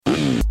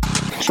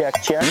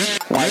check.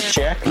 Mic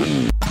check.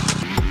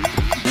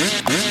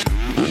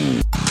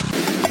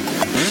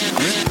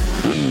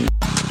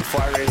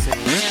 Fly racing.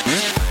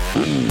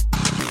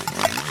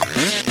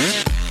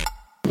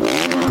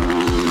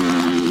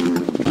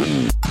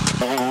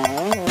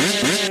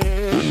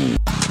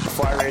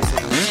 Fly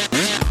racing.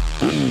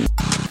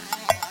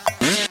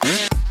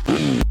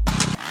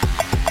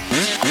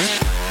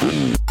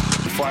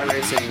 Fly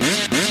racing.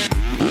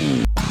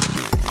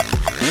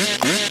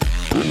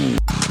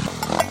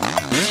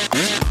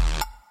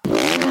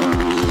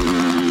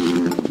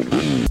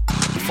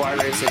 Fly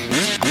racing.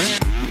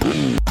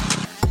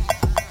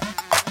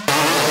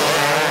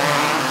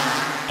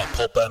 A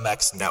Pulp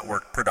MX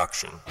Network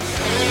production.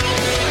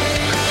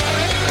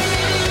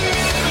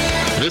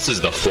 This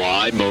is the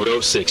Fly Moto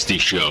 60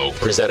 Show,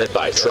 presented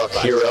by Truck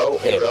Hero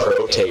and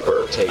Pro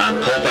Taper.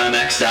 on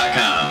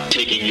PulpMX.com,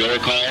 taking your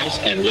calls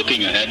and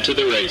looking ahead to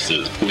the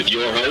races with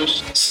your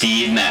host,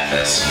 Steve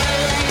Matthes.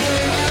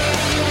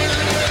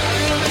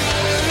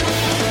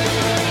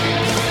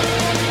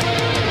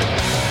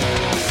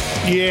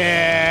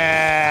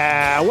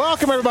 Yeah!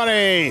 Welcome,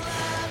 everybody!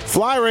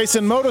 Fly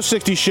Racing Moto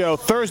 60 Show,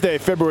 Thursday,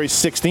 February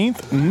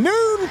 16th,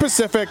 noon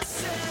Pacific.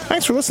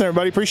 Thanks for listening,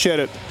 everybody. Appreciate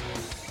it.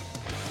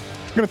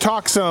 We're going to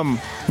talk some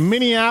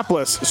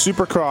Minneapolis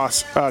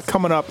Supercross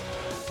coming up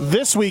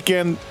this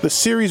weekend. The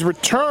series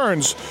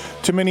returns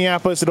to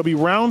Minneapolis. It'll be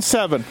round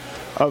 7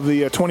 of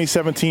the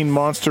 2017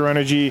 Monster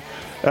Energy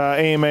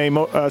AMA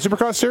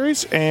Supercross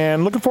Series.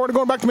 And looking forward to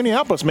going back to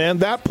Minneapolis, man.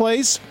 That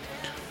place,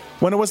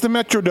 when it was the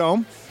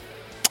Metrodome,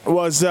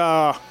 was,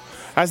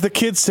 as the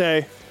kids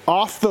say,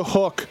 off the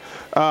hook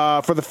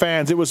for the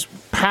fans. It was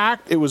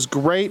packed. It was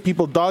great.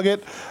 People dug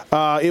it.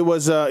 It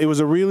was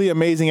a really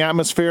amazing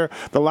atmosphere.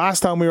 The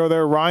last time we were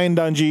there, Ryan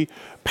Dungey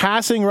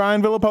passing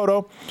Ryan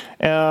Villapoto,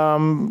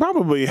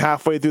 probably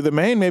halfway through the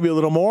main, maybe a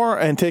little more,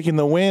 and taking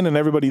the win, and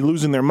everybody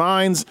losing their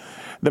minds.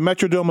 The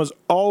Metrodome has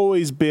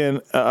always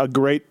been a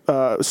great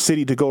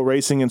city to go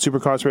racing and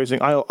Supercross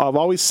racing. I've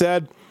always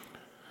said,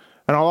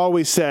 and I'll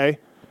always say,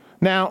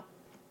 now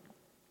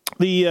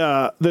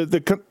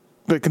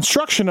the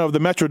construction of the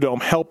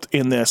Metrodome helped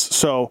in this,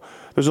 so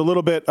there's a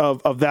little bit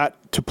of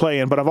that to play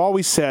in. But I've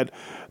always said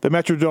the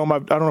Metrodome, I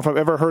don't know if I've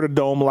ever heard a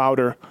dome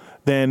louder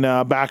than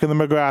back in the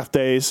McGrath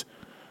days,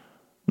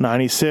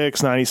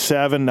 96,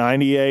 97,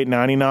 98,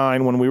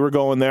 99, when we were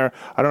going there.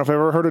 I don't know if I've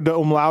ever heard a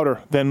dome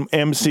louder than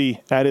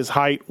MC at his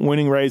height,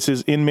 winning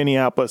races in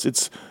Minneapolis.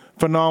 It's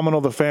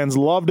phenomenal. The fans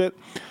loved it,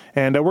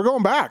 and we're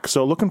going back,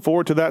 so looking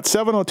forward to that.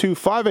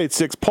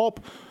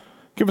 702-586-PULP.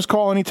 Give us a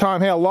call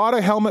anytime. Hey, a lot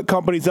of helmet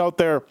companies out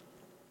there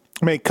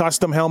make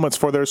custom helmets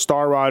for their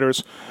star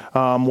riders,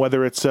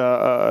 whether it's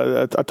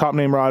a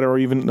top-name rider or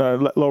even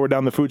lower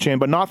down the food chain,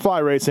 but not Fly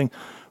Racing.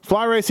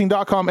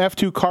 FlyRacing.com,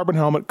 F2 carbon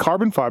helmet,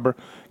 carbon fiber,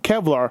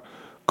 Kevlar,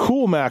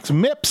 Coolmax,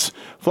 MIPS.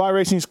 Fly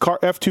Racing's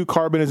F2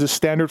 carbon is a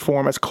standard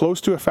form, as close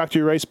to a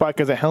factory race bike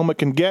as a helmet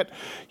can get.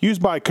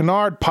 Used by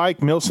Kennard, Pike,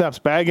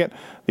 Millsaps, Baggett.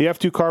 The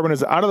F2 carbon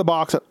is out of the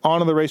box,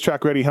 onto the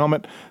racetrack ready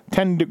helmet.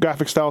 10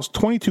 graphic styles,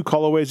 22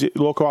 colorways,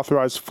 local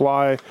authorized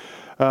Fly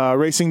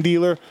Racing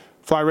dealer.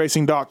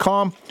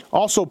 FlyRacing.com.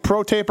 Also,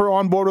 Pro Taper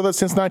on board with us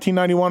since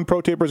 1991.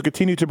 Pro Taper has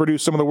continued to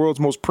produce some of the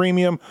world's most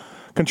premium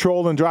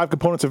control and drive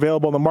components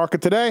available in the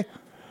market today.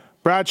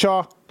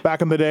 Bradshaw,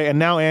 back in the day, and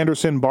now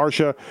Anderson,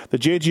 Barsha, the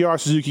JGR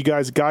Suzuki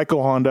guys,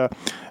 Geico Honda,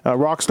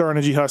 Rockstar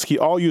Energy Husky,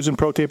 all using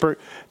Pro Taper.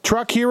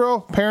 Truck Hero,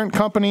 parent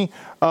company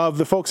of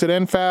the folks at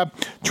NFAB.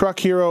 Truck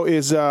Hero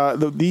is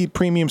the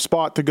premium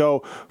spot to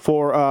go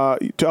for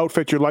to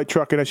outfit your light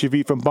truck and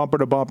SUV from bumper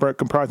to bumper. It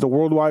comprises of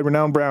worldwide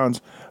renowned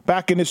brands,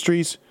 Back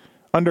Industries,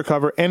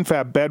 Undercover,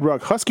 NFAB,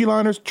 Bedrock, Husky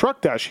Liners,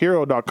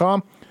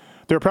 Truck-Hero.com.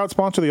 They're a proud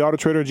sponsor of the Auto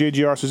Trader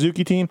JGR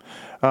Suzuki team.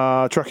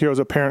 Truck Hero is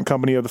a parent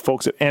company of the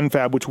folks at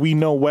NFAB, which we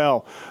know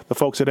well, the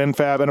folks at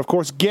NFAB. And, of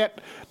course,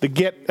 the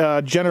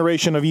Get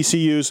generation of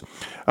ECUs. The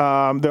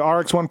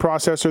RX1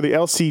 processor, the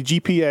LC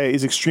GPA,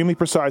 is extremely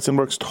precise and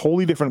works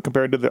totally different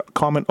compared to the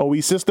common OE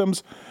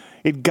systems.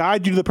 It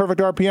guides you to the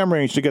perfect RPM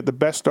range to get the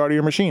best start of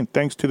your machine,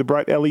 thanks to the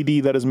bright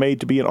LED that is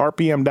made to be an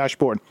RPM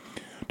dashboard.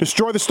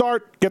 Destroy the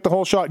start, get the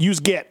whole shot, use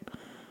Get.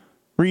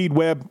 Reed,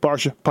 Webb,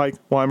 Barsha, Pike,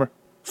 Weimer,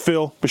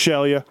 Phil,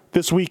 Bishalia.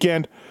 This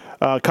weekend,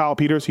 Kyle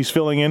Peters, he's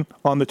filling in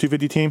on the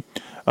 250 team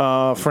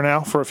for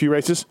now, for a few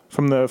races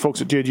from the folks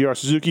at JGR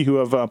Suzuki who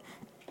have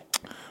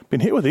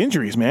been hit with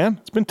injuries, man.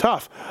 It's been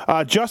tough.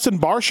 Justin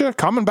Barsha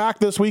coming back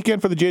this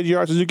weekend for the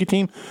JGR Suzuki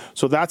team,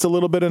 so that's a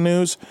little bit of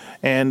news.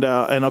 And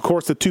of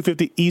course, the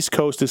 250 East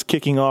Coast is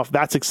kicking off.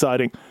 That's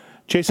exciting.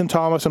 Jason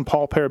Thomas and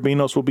Paul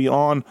Parabinos will be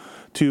on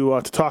to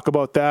talk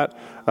about that.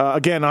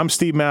 Again, I'm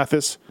Steve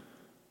Matthes.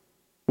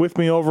 With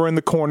me over in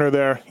the corner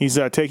there, he's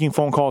taking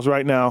phone calls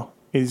right now.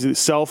 He's a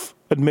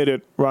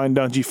self-admitted Ryan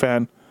Dungey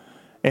fan,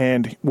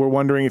 and we're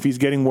wondering if he's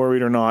getting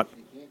worried or not.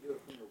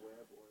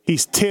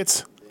 He's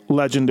tits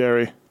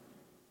legendary.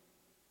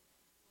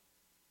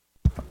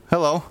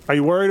 Hello. Are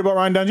you worried about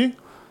Ryan Dungey?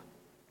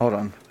 Hold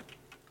on.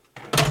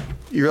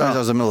 You realize I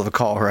was in the middle of a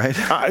call, right?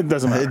 It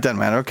doesn't matter. It doesn't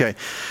matter. Okay.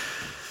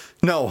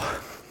 No.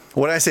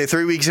 What did I say?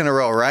 3 weeks in a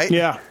row, right?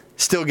 Yeah.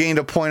 Still gained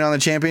a point on the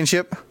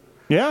championship.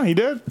 Yeah, he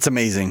did. It's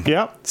amazing.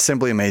 Yep.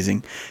 Simply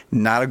amazing.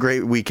 Not a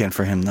great weekend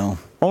for him, though.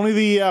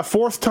 Only the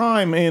fourth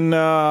time in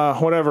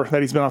whatever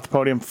that he's been off the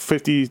podium,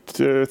 50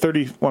 to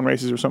 31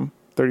 races or something,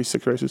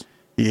 36 races.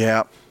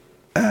 Yeah.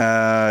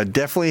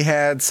 Definitely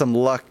had some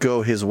luck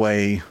go his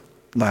way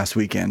last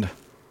weekend.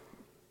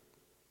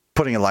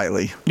 Putting it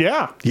lightly.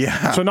 Yeah.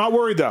 Yeah. So not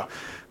worried, though.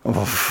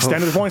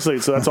 Stand to the points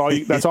lead. So that's all.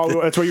 That's all.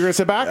 That's where you're gonna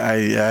sit back.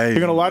 You're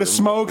gonna light a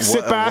smoke,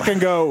 sit back,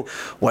 and go.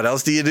 What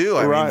else do you do?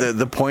 I mean,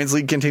 the points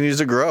lead continues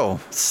to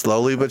grow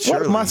slowly but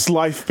surely. What must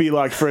life be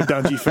like for a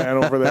Dungey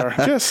fan over there?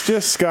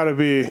 Just gotta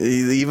be.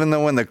 Even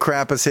though when the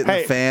crap is hitting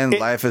the fan,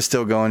 life is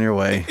still going your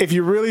way. If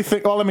you really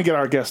think, let me get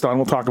our guest on.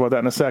 We'll talk about that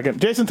in a second.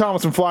 Jason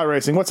Thomas from Fly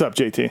Racing. What's up,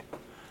 JT?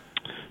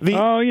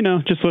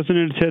 Just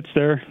listening to Tits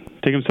there,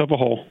 take himself a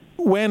hole.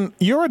 When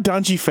you're a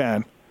Dungey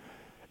fan,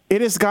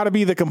 it has got to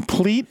be the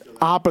complete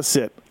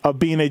opposite of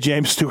being a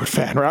James Stewart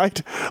fan,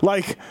 right?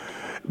 Like,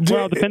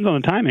 well, it depends on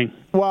the timing.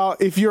 Well,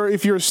 if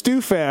you're a Stu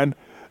fan,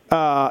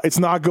 it's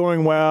not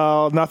going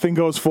well. Nothing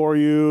goes for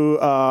you.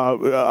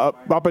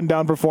 Up and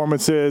down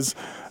performances.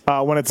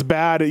 When it's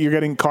bad, you're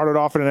getting carted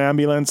off in an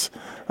ambulance.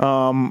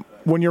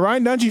 When you're a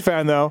Ryan Dungey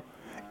fan, though,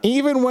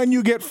 even when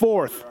you get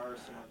fourth,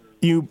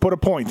 you put a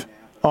point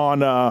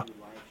on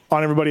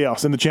everybody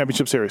else in the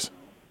championship series.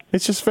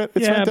 It's just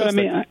it's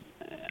fantastic. But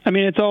I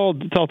mean, it's all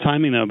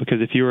timing though,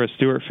 because if you were a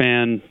Stewart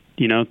fan,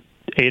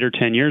 8 or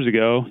 10 years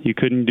ago, you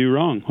couldn't do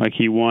wrong. Like,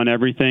 he won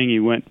everything. He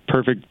went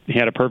perfect. He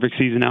had a perfect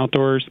season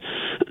outdoors.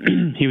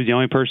 He was the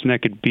only person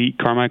that could beat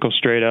Carmichael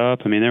straight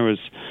up. I mean, there was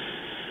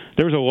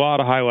a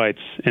lot of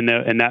highlights in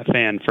that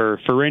fan for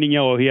Reigning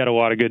Yellow. He had a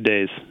lot of good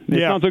days.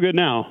 It's not so good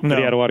now, but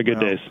he had a lot of good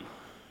days.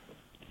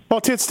 Well,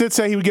 Tits did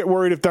say he would get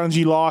worried if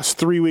Dungey lost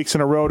 3 weeks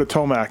in a row to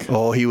Tomac.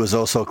 Oh, he was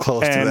so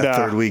close to that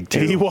third week, too.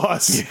 He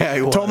was. Yeah,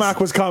 he was.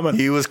 Tomac was coming.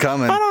 He was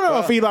coming. I don't know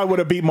if Eli would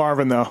have beat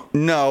Marvin, though.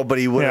 No, but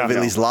he would have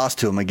at least lost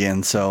to him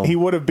again. So he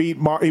would have he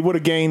would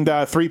have gained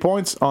 3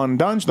 points on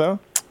Dunge, though.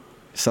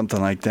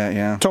 Something like that,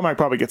 yeah. Tomac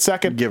probably gets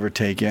second. Give or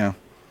take, yeah.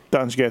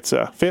 Dunge gets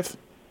fifth,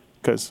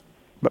 because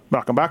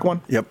knock him back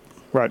one. Yep.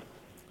 Right.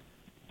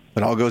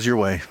 It all goes your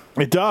way.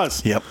 It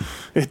does. Yep.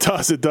 It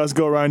does. It does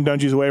go Ryan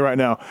Dungey's way right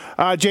now.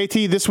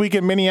 JT, this week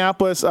in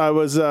Minneapolis, I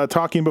was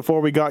talking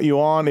before we got you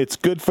on. It's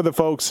good for the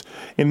folks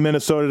in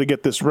Minnesota to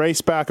get this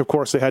race back. Of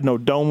course, they had no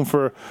dome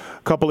for a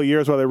couple of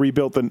years while they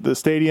rebuilt the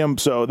stadium,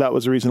 so that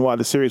was the reason why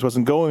the series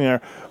wasn't going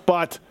there.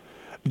 But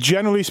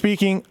generally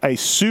speaking, a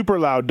super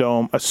loud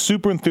dome, a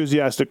super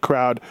enthusiastic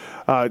crowd.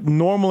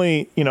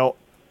 Normally, a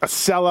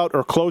sellout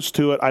or close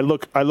to it. I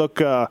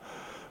look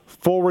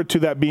forward to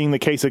that being the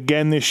case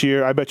again this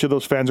year. I bet you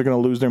those fans are going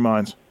to lose their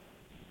minds.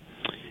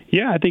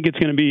 Yeah, I think it's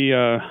going to be.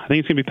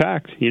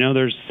 Packed.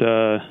 There's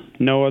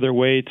no other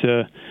way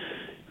to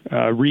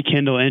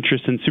rekindle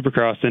interest in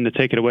Supercross than to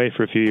take it away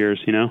for a few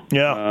years.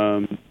 Yeah.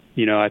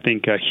 I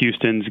think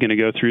Houston's going to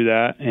go through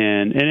that,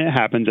 and it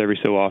happens every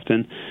so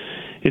often.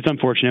 It's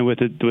unfortunate with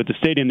the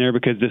stadium there,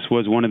 because this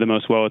was one of the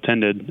most well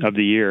attended of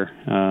the year.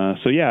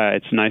 So yeah,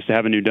 it's nice to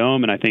have a new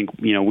dome, and I think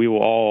we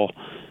will all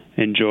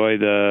enjoy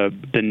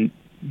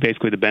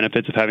basically the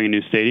benefits of having a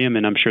new stadium,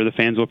 and I'm sure the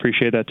fans will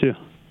appreciate that too.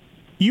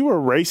 You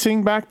were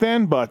racing back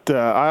then, but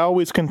I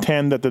always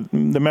contend that the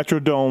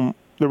Metrodome,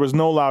 there was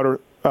no louder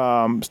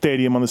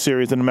stadium on the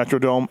series than the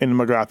Metrodome in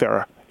the McGrath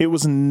era. It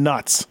was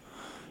nuts.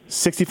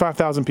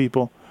 65,000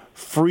 people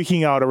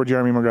freaking out over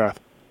Jeremy McGrath.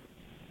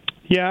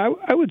 Yeah,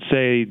 I would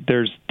say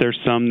there's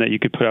some that you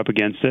could put up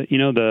against it.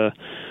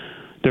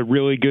 The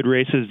really good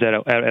races at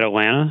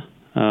Atlanta,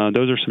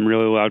 those are some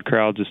really loud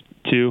crowds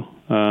too.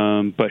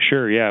 But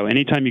sure, yeah.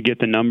 Anytime you get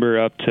the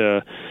number up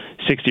to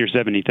 60 or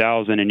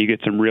 70,000 and you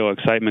get some real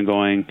excitement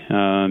going,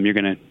 you're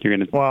gonna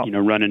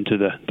run into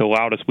the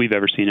loudest we've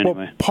ever seen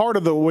anyway. Well, part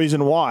of the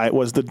reason why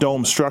was the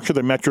dome structure,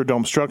 the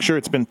Metrodome structure.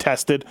 It's been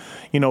tested,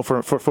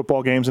 for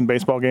football games and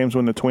baseball games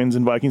when the Twins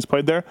and Vikings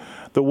played there.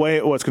 The way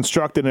it was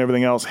constructed and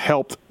everything else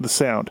helped the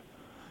sound,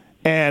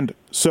 and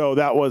so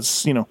that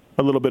was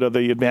a little bit of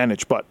the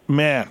advantage. But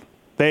man,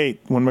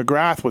 when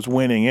McGrath was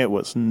winning, it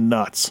was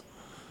nuts.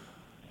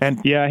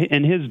 And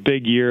his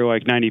big year,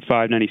 like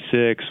 95,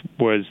 96,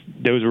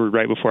 those were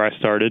right before I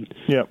started.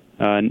 Yep.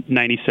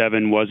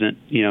 97 wasn't,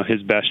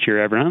 his best year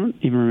ever. I don't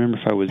even remember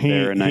if I was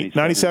there in 97.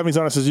 97, he's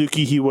on a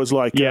Suzuki. He was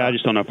like... I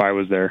just don't know if I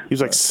was there. He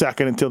was like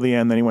second until the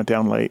end, then he went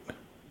down late.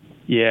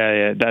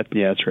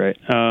 That's right.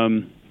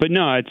 But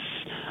no,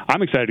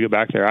 I'm excited to go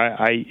back there.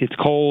 It's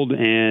cold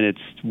and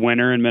it's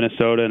winter in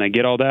Minnesota, and I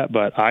get all that,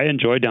 but I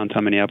enjoy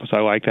downtown Minneapolis. I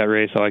like that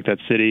race. I like that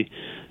city.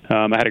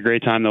 I had a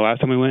great time the last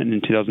time we went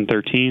in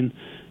 2013.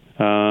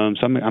 So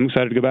I'm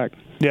excited to go back.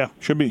 Yeah,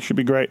 should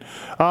be great.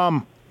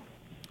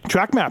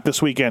 Track map this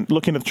weekend.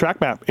 Looking at the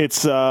track map,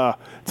 it's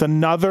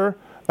another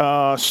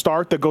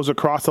start that goes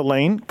across the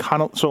lane,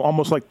 so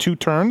almost like two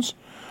turns,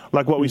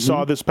 like what we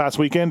saw this past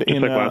weekend.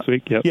 Just like last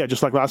week. Yep. Yeah,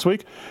 just like last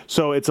week.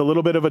 So it's a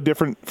little bit of a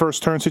different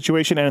first turn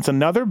situation, and it's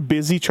another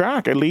busy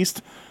track, at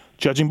least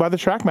judging by the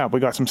track map.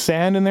 We got some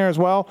sand in there as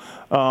well,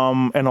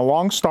 and a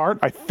long start.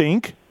 I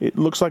think it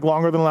looks like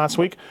longer than last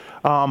week.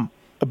 A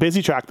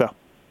busy track though.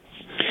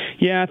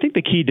 Yeah, I think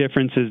the key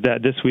difference is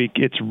that this week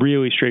it's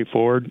really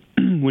straightforward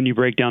when you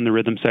break down the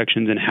rhythm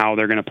sections and how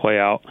they're going to play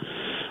out.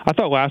 I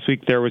thought last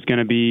week there was going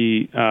to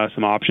be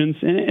some options,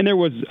 and there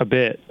was a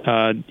bit.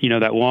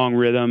 That long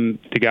rhythm,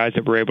 the guys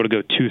that were able to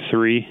go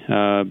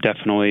 2-3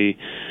 definitely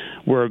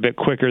were a bit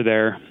quicker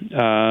there.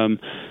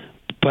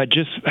 But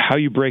just how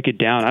you break it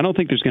down, I don't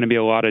think there's going to be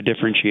a lot of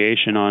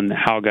differentiation on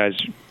how guys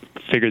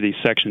figure these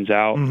sections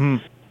out.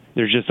 Mm-hmm.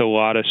 There's just a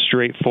lot of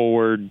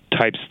straightforward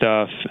type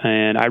stuff,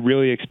 and I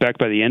really expect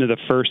by the end of the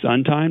first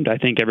untimed, I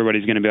think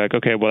everybody's going to be like,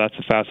 okay, well, that's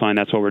the fast line,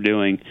 that's what we're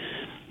doing,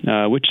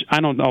 which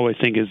I don't always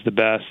think is the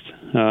best.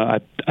 I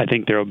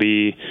think there will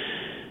be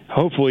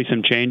hopefully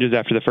some changes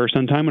after the first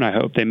untime, and I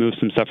hope they move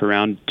some stuff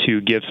around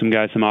to give some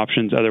guys some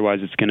options.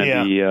 Otherwise, it's going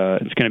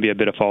to be a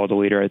bit of follow the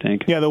leader, I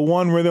think. Yeah, the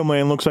one rhythm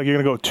lane looks like you're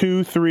going to go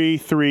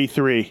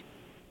 2-3-3-3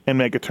 and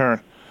make a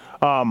turn.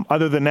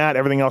 Other than that,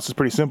 everything else is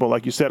pretty simple,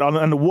 like you said.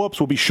 And the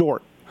whoops will be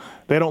short.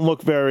 They don't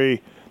look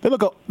very. They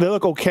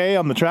look okay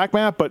on the track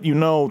map, but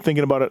thinking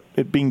about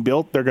it being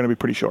built, they're going to be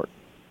pretty short.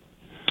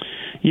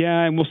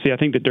 Yeah, and we'll see. I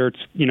think the dirt's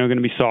going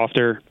to be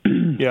softer.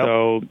 Yep.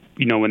 So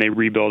when they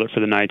rebuild it for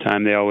the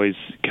nighttime, they always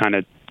kind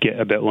of get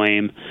a bit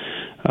lame.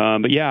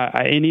 But yeah,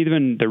 and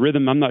even the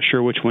rhythm, I'm not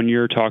sure which one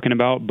you're talking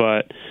about,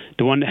 but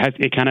the one that has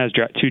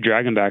 2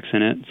 dragon backs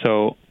in it.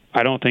 So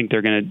I don't think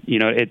they're going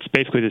to. It's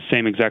basically the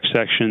same exact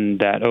section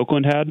that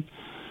Oakland had,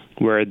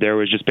 where there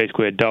was just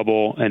basically a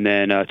double and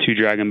then 2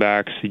 dragon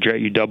backs.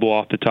 You double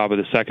off the top of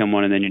the second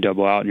one, and then you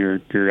double out,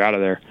 and you're out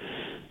of there.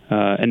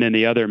 And then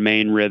the other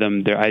main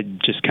rhythm, I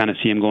just kind of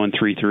see him going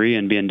 3-3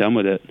 and being done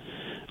with it,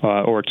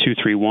 or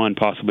 2-3-1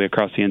 possibly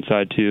across the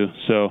inside too.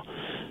 So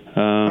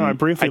I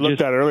briefly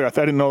looked at it earlier. I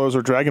didn't know those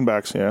were dragon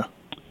backs. Yeah.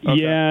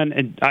 Okay. Yeah,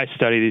 and I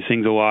study these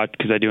things a lot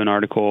because I do an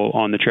article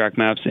on the track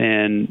maps,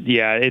 and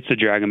yeah, it's a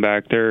dragon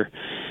back. And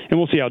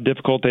we'll see how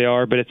difficult they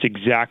are, but it's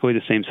exactly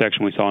the same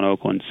section we saw in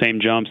Oakland. Same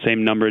jump,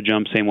 same number of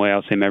jumps, same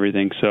layout, same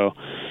everything. So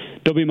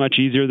they'll be much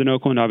easier than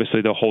Oakland.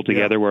 Obviously, they'll hold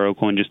together where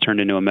Oakland just turned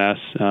into a mess.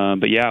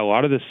 But yeah, a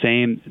lot of the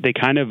same. They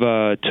kind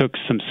of took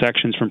some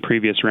sections from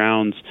previous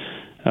rounds.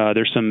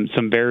 There's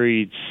some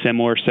very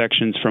similar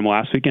sections from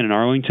last weekend in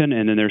Arlington,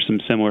 and then there's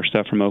some similar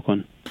stuff from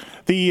Oakland.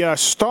 The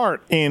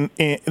start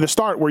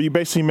where you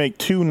basically make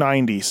 2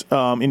 90s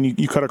and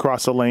you cut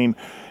across the lane.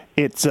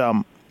 It's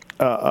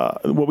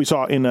what we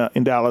saw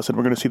in Dallas, and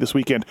we're going to see this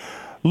weekend.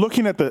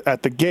 Looking at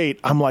the gate,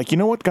 I'm like, you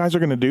know what guys are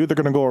going to do? They're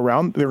going to go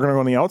around. They're going to go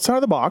on the outside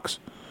of the box.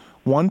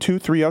 1, 2,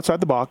 3 outside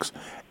the box,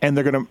 and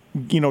they're going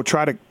to,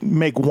 try to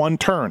make one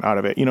turn out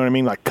of it. You know what I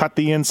mean? Like cut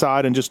the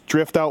inside and just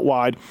drift out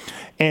wide.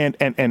 And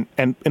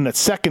in the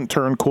second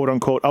turn, quote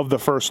unquote, of the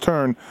first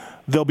turn,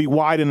 they'll be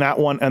wide in that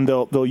one, and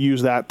they'll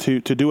use that to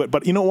do it.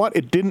 But you know what?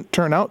 It didn't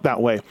turn out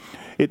that way.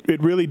 It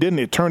really didn't.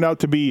 It turned out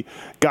to be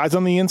guys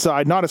on the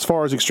inside, not as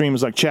far as extreme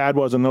as like Chad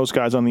was and those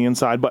guys on the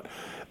inside, but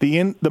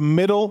the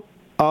middle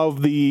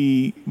of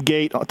the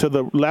gate to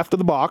the left of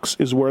the box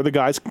is where the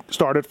guys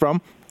started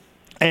from,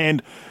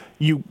 and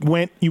you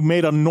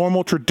made a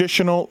normal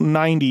traditional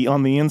 90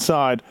 on the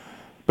inside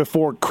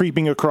before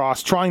creeping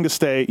across, trying to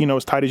stay,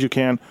 as tight as you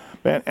can.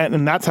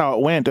 And that's how it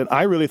went. And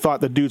I really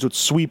thought the dudes would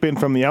sweep in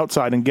from the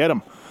outside and get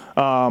them.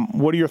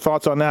 What are your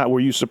thoughts on that?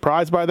 Were you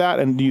surprised by that?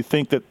 And do you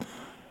think that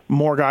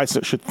more guys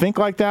should think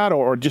like that,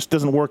 or it just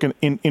doesn't work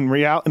in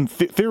reality? And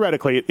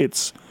theoretically,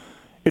 it's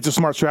a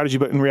smart strategy,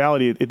 but in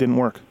reality, it didn't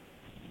work.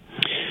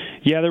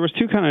 Yeah, there was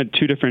two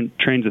different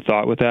trains of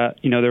thought with that.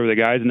 There were the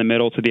guys in the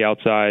middle to the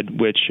outside,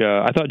 which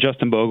I thought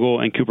Justin Bogle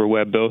and Cooper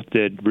Webb both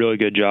did really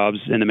good jobs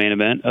in the main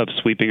event of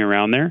sweeping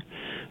around there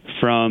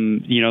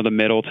from, the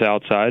middle to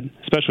outside,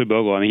 especially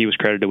Bogle. I mean, he was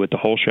credited with the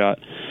whole shot.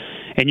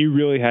 And you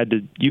really had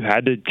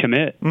to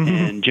commit. Mm-hmm.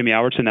 And Jimmy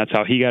Albertson, that's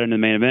how he got into the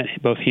main event.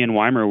 Both he and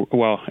Weimer,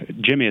 well,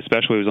 Jimmy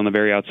especially was on the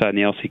very outside in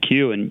the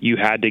LCQ, and you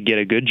had to get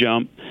a good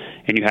jump,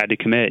 and you had to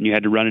commit, and you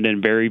had to run it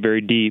in very,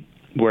 very deep.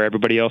 Where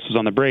everybody else was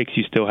on the brakes,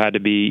 you still had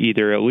to be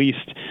either at least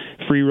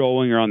free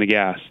rolling or on the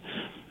gas.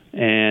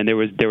 And there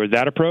was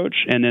that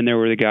approach, and then there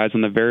were the guys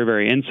on the very,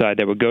 very inside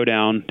that would go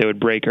down, they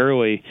would brake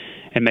early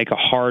and make a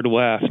hard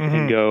left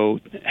and go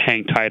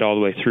hang tight all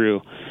the way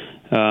through.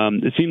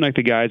 It seemed like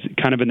the guys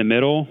kind of in the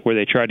middle where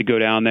they tried to go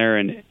down there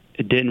and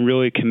it didn't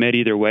really commit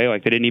either way.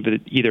 Like they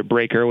didn't either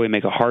brake early and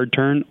make a hard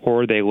turn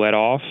or they let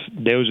off.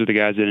 Those are the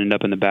guys that ended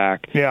up in the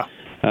back. Yeah.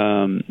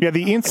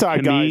 The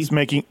inside guys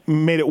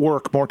made it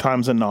work more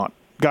times than not.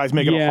 Guys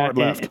making a hard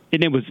left.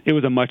 And it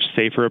was a much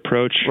safer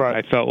approach.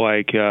 Right. I felt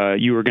like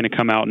you were going to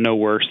come out no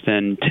worse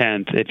than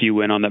 10th if you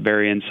went on the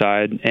very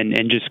inside.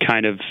 And just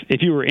kind of,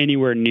 if you were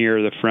anywhere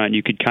near the front,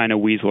 you could kind of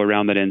weasel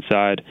around that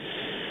inside.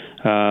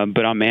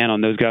 But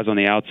on those guys on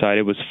the outside,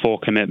 it was full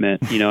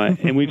commitment,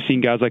 and we've seen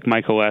guys like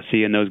Michael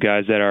Lessie and those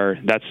guys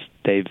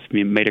they've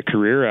made a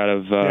career out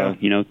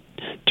of,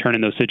 turning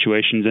those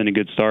situations into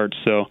good starts.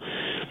 So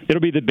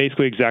it'll be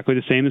basically exactly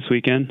the same this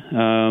weekend.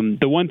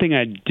 The one thing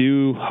I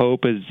do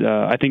hope is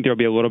I think there'll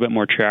be a little bit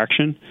more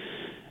traction.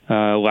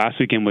 Last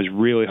weekend was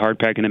really hard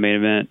packing the main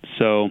event.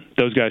 So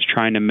those guys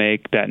trying to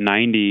make that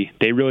 90,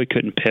 they really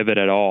couldn't pivot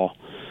at all.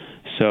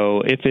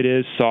 So if it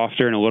is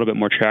softer and a little bit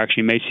more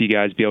traction, you may see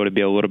guys be able to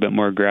be a little bit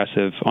more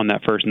aggressive on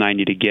that first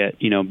 90 to get,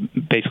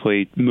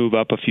 basically move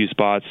up a few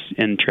spots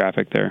in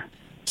traffic there.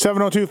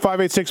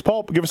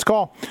 702-586-PULP. Give us a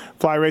call.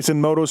 Fly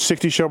Racing Moto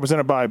 60 Show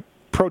presented by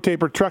Pro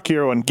Taper, Truck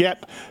Hero, and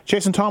Get.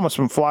 Jason Thomas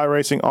from Fly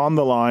Racing on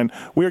the line.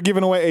 We are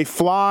giving away a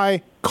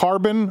Fly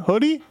Carbon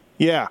hoodie.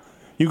 Yeah.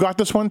 You got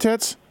this one,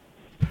 Tits?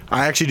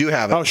 I actually do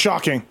have it. Oh,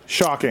 shocking.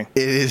 Shocking.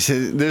 It is.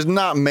 There's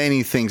not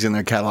many things in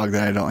their catalog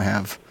that I don't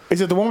have. Is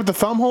it the one with the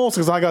thumb holes?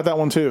 Because I got that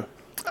one too.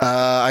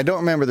 I don't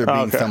remember there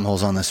being thumb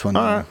holes on this one.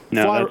 All right.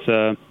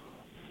 No,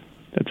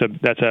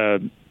 that's a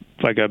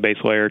like a base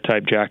layer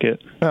type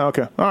jacket. Oh,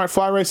 okay. All right.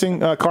 Fly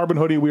Racing Carbon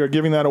hoodie. We are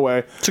giving that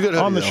away. It's a good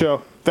hoodie, on the though.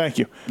 show. Thank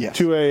you. Yes.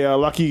 To a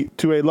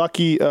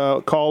lucky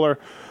caller.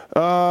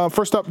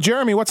 First up,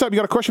 Jeremy. What's up? You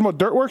got a question about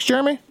Dirtworks,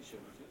 Jeremy?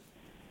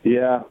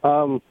 Yeah.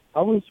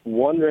 I was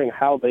wondering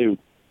how they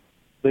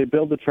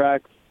build the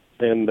tracks,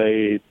 and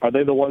are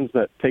they the ones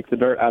that take the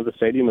dirt out of the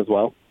stadium as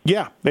well?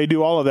 Yeah, they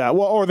do all of that.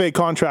 Well, or they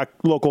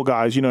contract local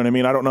guys. You know what I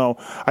mean? I don't know.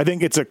 I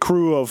think it's a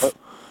crew of,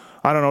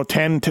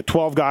 10 to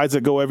 12 guys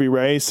that go every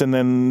race, and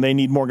then they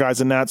need more guys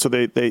than that. So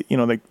they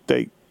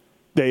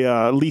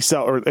lease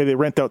out or they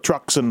rent out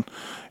trucks and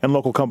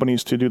local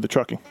companies to do the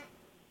trucking.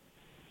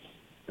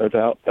 No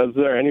doubt. Is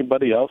there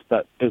anybody else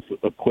that is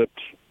equipped,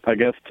 I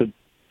guess,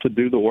 to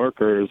do the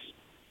work, or is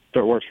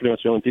Dirtworks pretty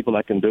much the only people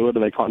that can do it? Are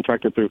they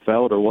contracted through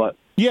Feld or what?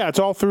 Yeah, it's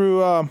all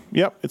through.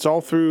 It's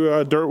all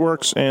through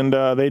Dirtworks, and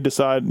they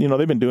decide.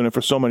 They've been doing it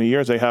for so many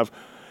years. They have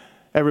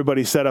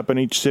everybody set up in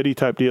each city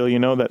type deal.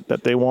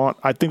 That they want.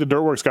 I think the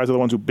Dirtworks guys are the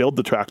ones who build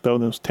the track, though.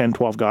 Those 10,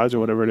 12 guys or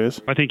whatever it is.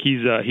 I think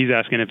he's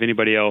asking if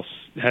anybody else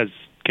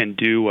can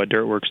do what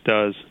Dirtworks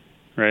does,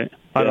 right?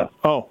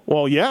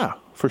 Yeah,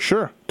 for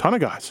sure. Ton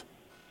of guys.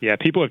 Yeah,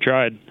 people have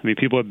tried. I mean,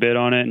 people have bid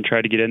on it and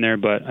tried to get in there,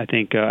 but I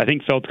think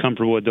Feld's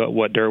comfortable with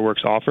what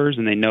Dirtworks offers,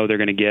 and they know they're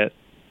going to get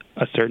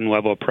a certain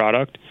level of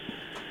product.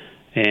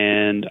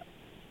 And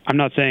I'm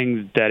not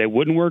saying that it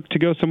wouldn't work to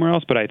go somewhere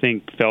else, but I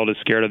think Feld is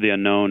scared of the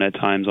unknown at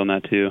times on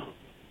that too.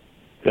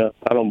 Yeah,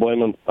 I don't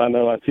blame him. I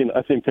know I've seen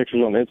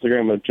pictures on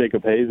Instagram of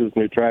Jacob Hayes'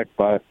 new track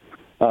by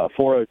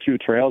 402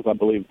 Trails, I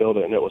believe, built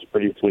it, and it was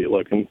pretty sweet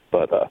looking.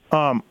 But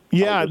I was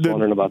just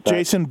wondering about that.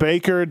 Jason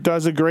Baker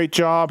does a great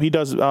job. He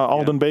does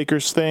Alden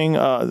Baker's thing.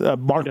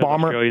 Mark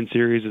Bomber, Australian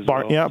series as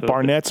well. Yeah, so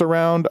Barnett's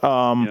around.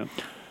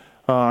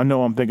 I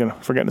know I'm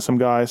forgetting some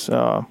guys.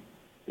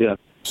 Yeah.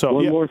 So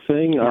one more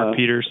thing, Mark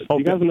Peters. Do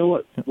you guys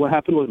know what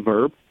happened with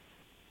Verb?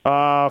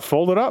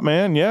 Fold it up,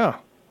 man. Yeah.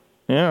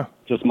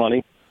 Just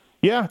money.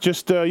 Yeah,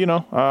 just I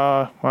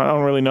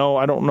don't really know.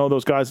 I don't know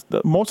those guys.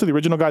 Most of the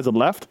original guys have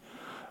left.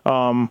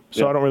 I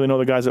don't really know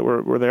the guys that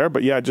were there,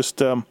 but yeah,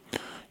 just,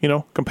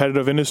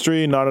 competitive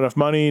industry, not enough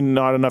money,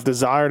 not enough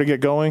desire to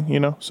get going,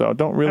 so I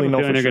don't really know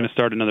for sure. They're going to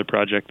start another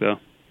project though.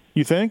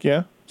 You think?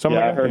 Yeah.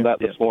 I heard that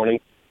this morning.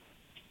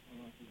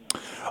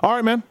 All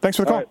right, man. Thanks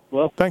for the call. Right.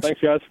 Well, thanks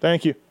guys.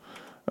 Thank you.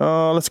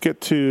 Let's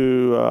get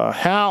to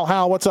Hal.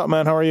 Hal, what's up,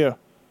 man? How are you?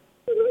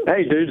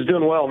 Hey, dudes,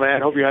 doing well,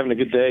 man. Hope you're having a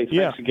good day.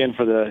 Yeah. Thanks again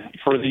for the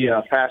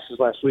passes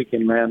last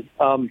weekend, man.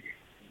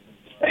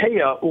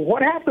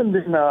 What happened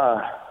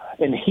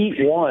in Heat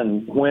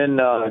 1 when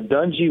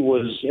Dungey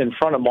was in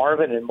front of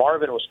Marvin and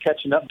Marvin was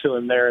catching up to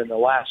him there in the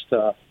last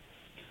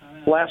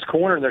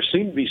corner, and there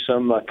seemed to be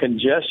some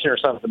congestion or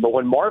something. But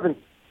when Marvin,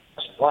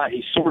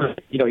 he sort of,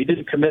 he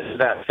didn't commit to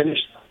that finish.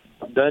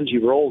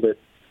 Dungey rolled it.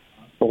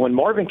 But when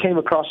Marvin came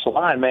across the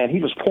line, man, he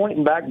was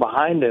pointing back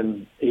behind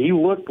him. He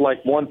looked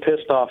like one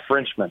pissed-off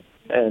Frenchman.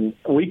 And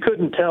we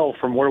couldn't tell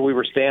from where we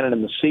were standing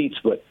in the seats,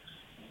 but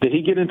did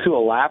he get into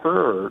a lapper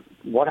or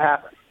what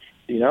happened?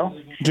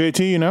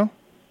 JT,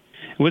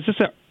 Was this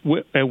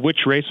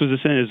which race was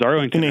this in? Is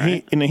Arlington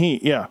in the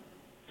heat? Yeah.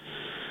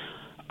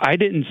 I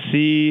didn't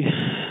see.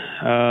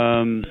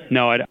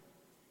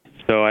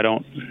 So I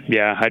don't.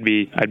 Yeah, I'd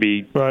be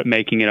right.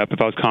 Making it up if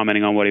I was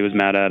commenting on what he was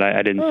mad at.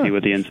 I didn't see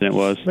what the incident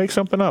was. Make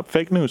something up.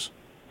 Fake news.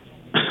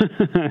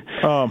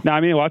 No, I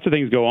mean lots of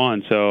things go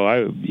on.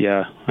 So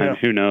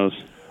who knows?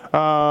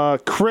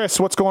 Chris,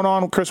 what's going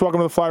on? Chris, welcome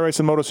to the Fly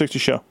Racing Moto 60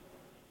 show.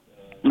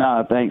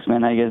 Thanks,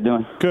 man. How you guys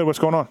doing? Good. What's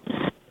going on?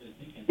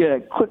 Yeah,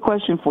 quick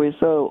question for you.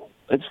 So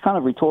it's kind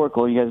of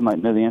rhetorical. You guys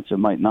might know the answer,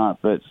 might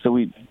not. But so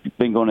we've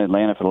been going to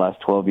Atlanta for the last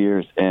 12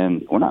 years,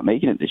 and we're not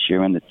making it this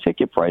year. And the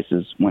ticket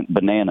prices went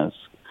bananas.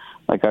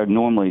 Like I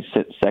normally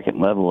sit second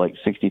level, like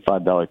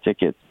 $65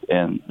 tickets,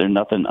 and they're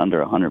nothing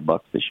under $100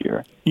 this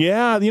year.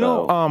 Yeah,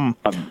 my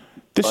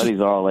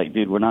buddies are all like,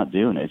 dude, we're not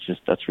doing it. It's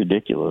just that's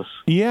ridiculous.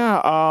 Yeah,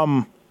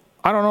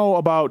 I don't know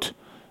about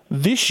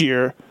this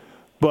year.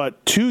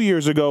 But 2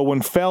 years ago,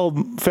 when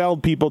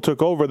Feld people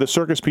took over, the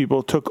circus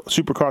people took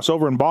Supercross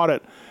over and bought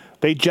it,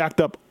 they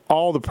jacked up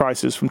all the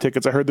prices from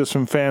tickets. I heard this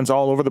from fans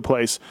all over the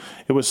place.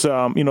 It was,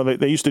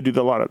 they used to do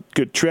a lot of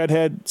good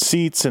treadhead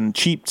seats and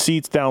cheap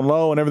seats down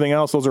low and everything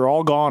else. Those are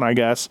all gone, I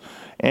guess.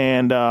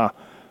 And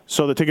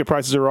so the ticket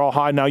prices are all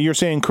high. Now, you're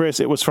saying, Chris,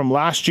 it was from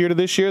last year to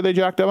this year they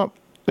jacked them up?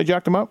 They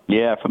jacked them up?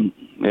 Yeah,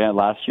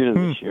 last year to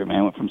this year,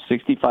 man. Went from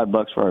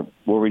 $65 for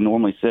where we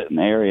normally sit in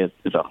the area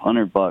is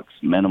 $100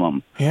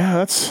 minimum. Yeah,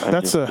 that's and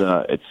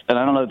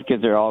I don't know if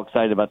because they're all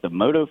excited about the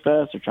Moto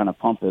Fest, they're trying to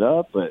pump it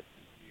up, but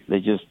they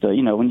just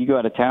when you go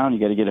out of town, you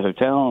got to get a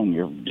hotel and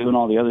you're doing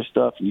all the other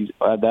stuff, and you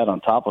add that on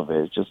top of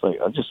it. It's just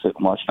like I just sit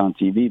and watch it on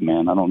TV,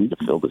 man. I don't need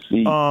to fill the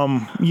seat.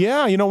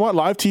 Yeah, you know what?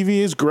 Live TV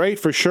is great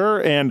for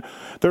sure, and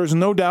there's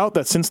no doubt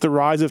that since the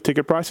rise of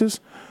ticket prices,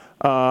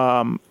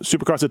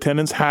 Supercross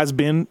attendance has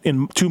been,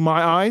 to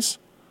my eyes,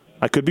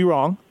 I could be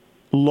wrong,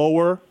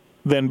 lower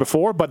than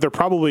before, but they're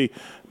probably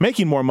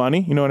making more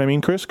money. You know what I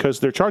mean, Chris?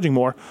 Because they're charging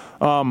more.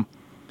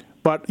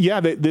 But yeah,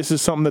 this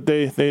is something that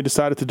they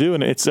decided to do,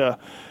 and it's a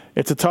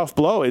tough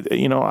blow.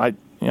 I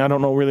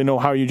don't really know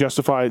how you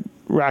justify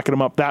racking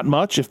them up that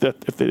much if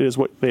it is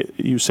what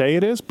you say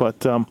it is,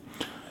 but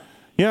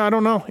yeah, I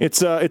don't know.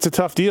 It's a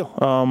tough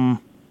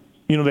deal.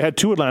 They had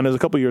 2 Atlantas a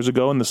couple years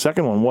ago, and the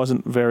second one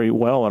wasn't very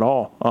well at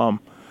all.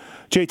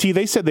 JT,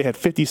 they said they had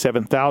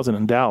 57,000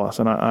 in Dallas,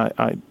 and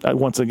I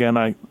once again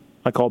I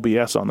call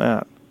BS on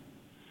that.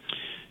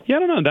 Yeah, I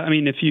don't know. I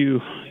mean, if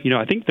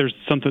I think there's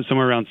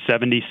somewhere around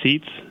 70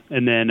 seats,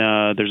 and then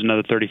there's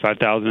another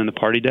 35,000 in the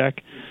party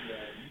deck.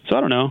 So I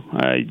don't know.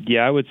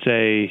 I would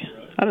say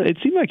it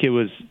seemed like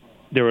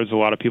there was a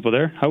lot of people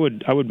there. I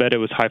would bet it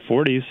was high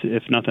 40s,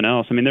 if nothing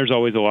else. I mean, there's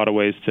always a lot of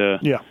ways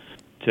to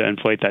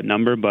inflate that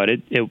number, but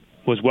it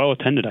was well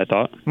attended, I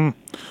thought.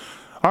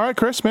 All right,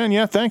 Chris, man.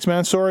 Yeah, thanks,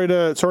 man. Sorry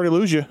to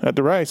lose you at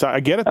the race. I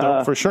get it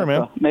though, for sure,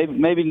 man.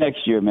 Maybe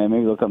next year, man.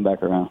 Maybe they'll come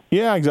back around.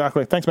 Yeah,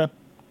 exactly. Thanks, man.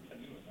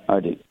 All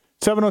right, dude.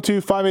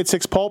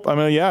 702-586-PULP. I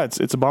mean, yeah,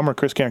 it's a bummer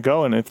Chris can't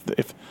go, and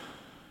if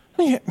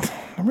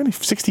really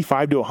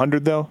 65 to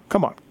 100 though.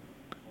 Come on,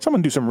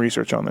 someone do some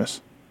research on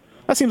this.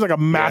 That seems like a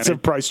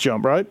massive price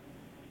jump, right?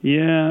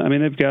 Yeah, I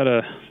mean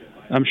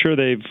I'm sure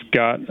they've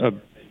got a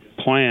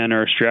plan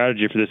or a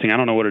strategy for this thing. I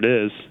don't know what it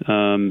is.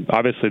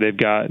 Obviously,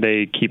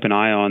 they keep an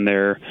eye on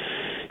their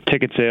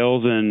ticket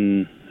sales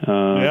and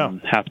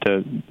have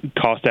to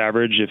cost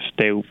average if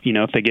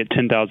they get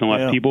 10,000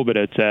 less people, but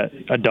it's at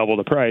a double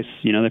the price.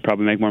 They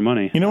probably make more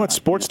money. You know what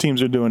sports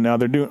teams are doing now?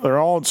 They're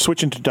all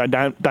switching to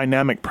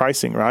dynamic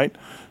pricing, right?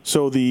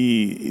 So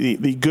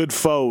the good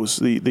foes,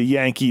 the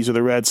Yankees or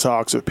the Red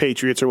Sox or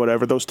Patriots or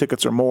whatever, those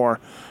tickets are more,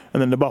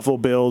 and then the Buffalo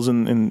Bills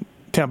and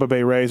Tampa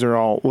Bay Rays are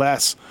all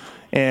less,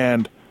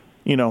 and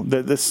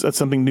that's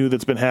something new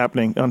that's been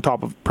happening on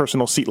top of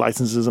personal seat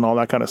licenses and all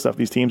that kind of stuff.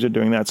 These teams are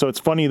doing that. So it's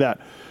funny that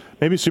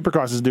maybe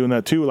Supercross is doing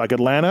that too. Like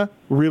Atlanta,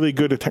 really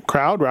good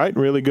crowd, right?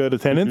 Really good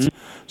attendance. Mm-hmm.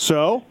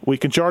 So we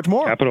can charge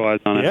more. Capitalize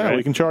on it. Yeah, right?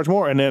 We can charge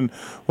more. And then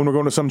when we're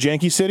going to some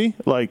janky city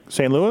like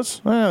St. Louis,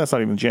 that's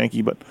not even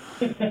janky, but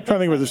I'm trying to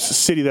think of a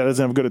city that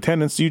doesn't have good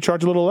attendance, you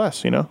charge a little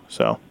less,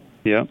 So.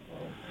 Yeah.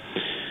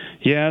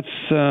 Yeah,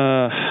 it's,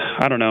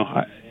 I don't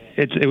know.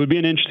 It would be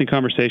an interesting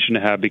conversation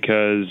to have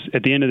because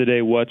at the end of the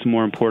day, what's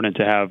more important,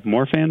 to have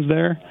more fans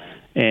there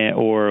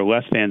or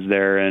less fans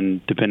there,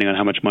 and depending on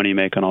how much money you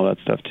make on all that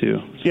stuff too.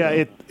 So.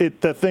 Yeah,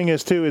 the thing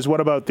is too is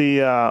what about the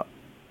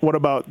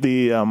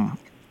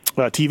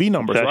TV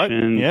numbers, right?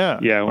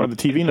 Yeah, or the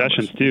TV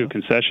concessions numbers. too,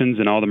 concessions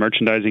and all the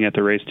merchandising at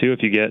the race too.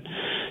 If you get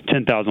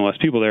 10,000 less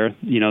people there,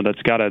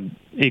 that's got to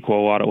equal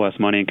a lot less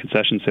money in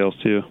concession sales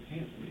too.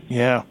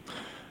 Yeah.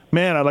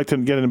 Man, I'd like to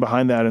get in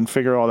behind that and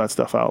figure all that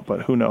stuff out,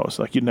 but who knows?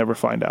 Like, you'd never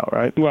find out,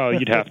 right? Well,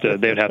 they'd have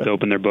to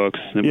open their books,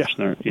 which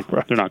they're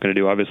not going to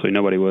do. Obviously,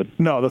 nobody would.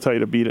 No, they'll tell you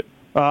to beat it.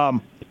 The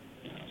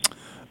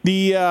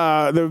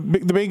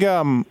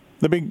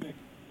big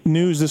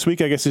news this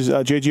week, I guess, is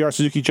JGR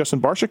Suzuki Justin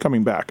Barcia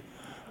coming back.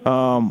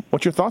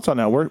 What's your thoughts on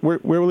that? Where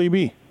will he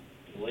be?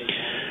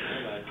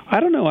 I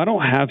don't know. I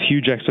don't have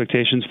huge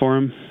expectations for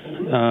him.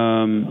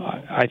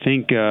 I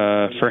think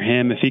for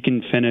him, if he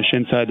can finish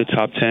inside the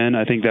top 10,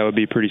 I think that would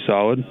be pretty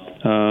solid.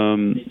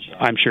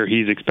 I'm sure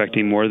he's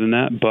expecting more than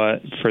that,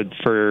 but for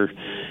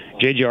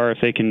JGR,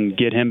 if they can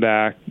get him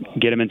back,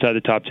 get him inside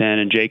the top 10,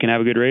 and Jay can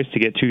have a good race, to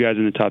get 2 guys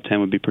in the top 10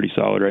 would be pretty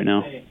solid right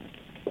now.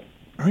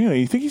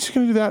 Really? You think he's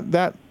going to do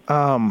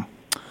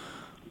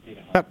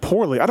that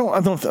poorly? I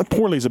don't.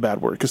 Poorly is a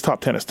bad word because top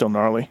 10 is still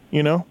gnarly,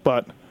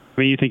 But I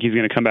mean, you think he's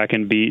going to come back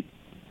and beat?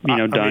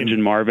 Dunge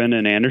and Marvin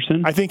and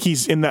Anderson? I think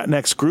he's in that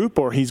next group,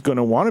 or he's going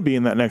to want to be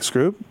in that next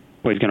group.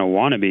 Well, he's going to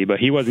want to be, but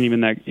he wasn't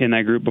even in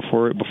that group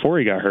before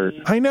he got hurt.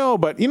 I know,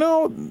 but,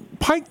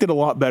 Pike did a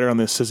lot better on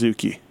this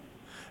Suzuki.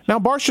 Now,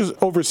 Barcia's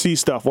overseas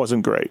stuff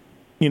wasn't great,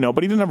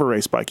 but he didn't have a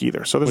race bike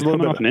either. So there's a little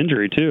bit off an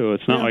injury, too.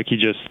 It's not like he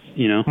just,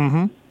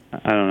 Mm-hmm.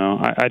 I don't know.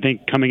 I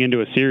think coming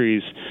into a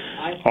series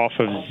off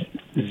of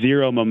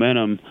zero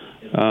momentum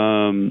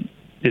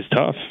is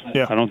tough.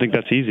 Yeah. I don't think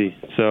that's easy.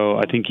 So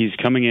I think he's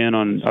coming in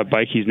on a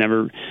bike he's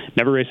never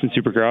raced in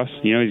Supercross.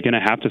 He's going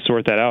to have to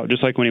sort that out.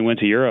 Just like when he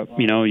went to Europe,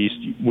 we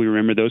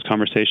remember those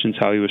conversations,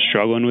 how he was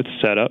struggling with the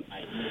setup.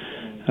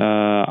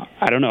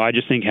 I don't know. I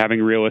just think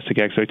having realistic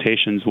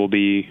expectations will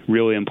be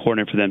really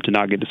important for them to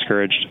not get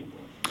discouraged.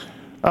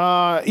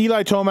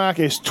 Eli Tomac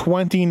is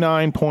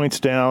 29 points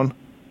down.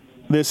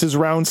 This is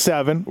round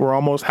 7. We're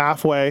almost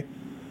halfway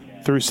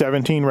through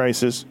 17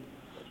 races.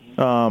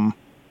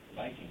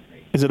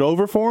 Is it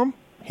over for him?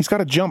 He's got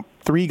to jump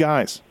 3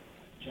 guys.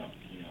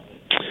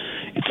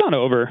 It's not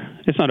over.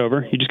 It's not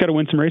over. You just got to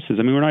win some races.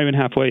 I mean, we're not even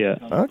halfway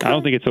yet. Okay. I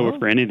don't think it's over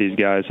for any of these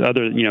guys,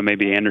 other than,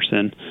 maybe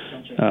Anderson.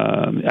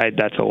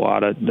 That's a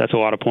lot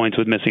of points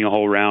with missing a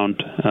whole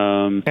round.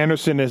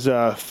 Anderson is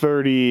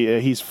 30.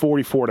 He's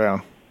 44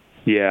 down.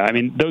 Yeah, I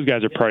mean, those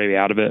guys are probably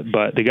out of it.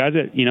 But the guys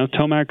that,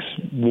 Tomac's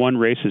won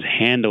races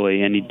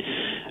handily, and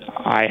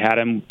I had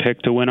him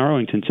picked to win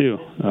Arlington too.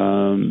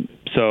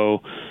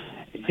 So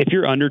if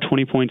you're under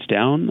 20 points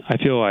down, I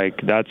feel like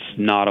that's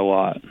not a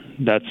lot.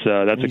 That's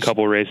a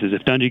couple races.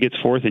 If Dungey gets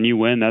 4th and you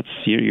win,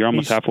 you're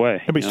almost halfway.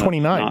 Yeah, but he's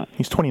 29.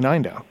 He's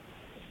 29 down.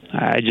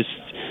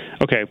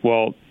 Okay,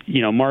 well,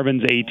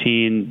 Marvin's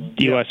 18,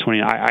 Eli's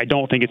 20. I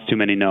don't think it's too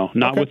many, no.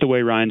 Not with the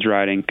way Ryan's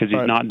riding, because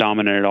he's not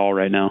dominant at all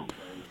right now.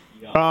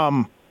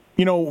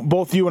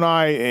 Both you and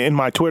I in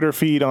my Twitter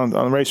feed on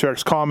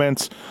RacerX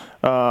comments,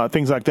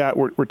 things like that,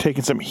 we're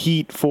taking some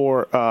heat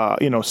for,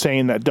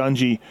 saying that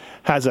Dungey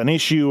has an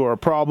issue or a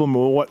problem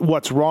or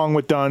what's wrong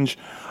with Dunge.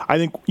 I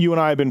think you and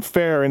I have been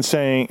fair in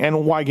saying, and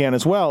Wygan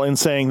as well, in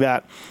saying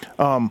that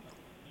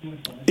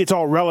it's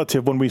all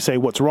relative when we say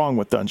what's wrong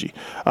with Dungey.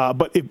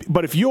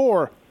 But if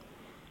you're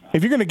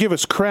going to give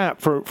us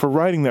crap for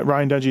riding that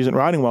Ryan Dungey isn't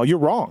riding well, you're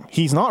wrong.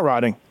 He's not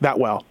riding that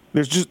well.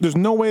 There's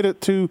no way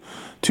to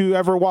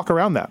ever walk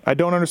around that. I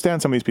don't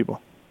understand some of these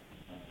people.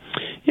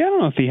 Yeah, I don't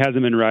know if he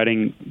hasn't been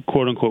riding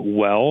quote unquote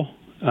well,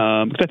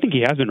 because I think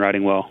he has been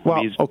riding well.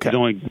 Well, he's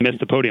only missed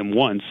the podium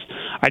once.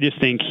 I just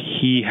think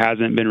he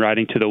hasn't been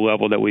riding to the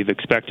level that we've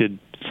expected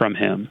from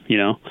him.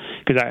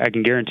 Because I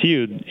can guarantee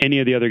you, any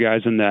of the other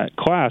guys in that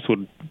class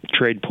would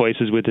trade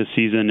places with this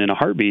season in a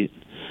heartbeat.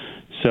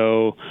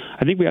 So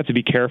I think we have to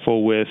be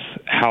careful with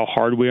how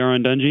hard we are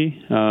on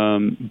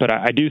Dungey. But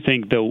I do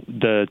think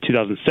the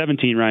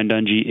 2017 Ryan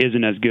Dungey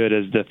isn't as good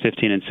as the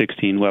 15 and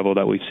 16 level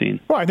that we've seen.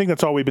 Well, I think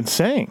that's all we've been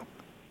saying.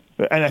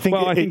 And I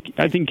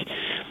think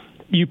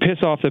you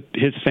piss off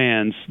his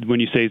fans when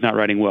you say he's not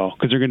riding well,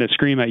 because they're going to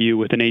scream at you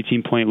with an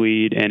 18-point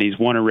lead, and he's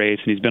won a race,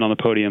 and he's been on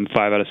the podium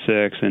 5 out of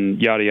 6,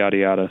 and yada, yada,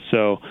 yada.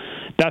 So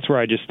that's where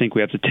I just think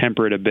we have to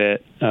temper it a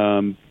bit.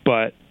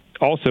 But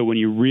also, when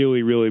you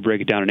really, really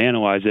break it down and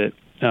analyze it,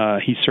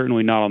 he's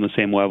certainly not on the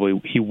same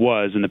level he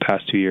was in the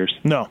past 2 years.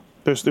 No,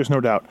 there's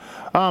no doubt.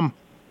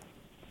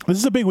 This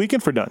is a big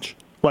weekend for Dunge.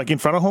 Like, in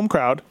front of home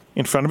crowd,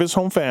 in front of his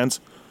home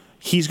fans,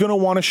 he's going to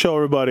want to show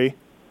everybody.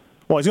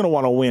 Well, he's going to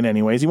want to win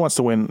anyways. He wants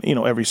to win,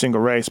 every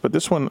single race, but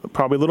this one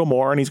probably a little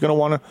more, and he's going to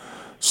want to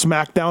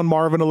smack down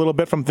Marvin a little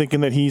bit from thinking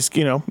that he's,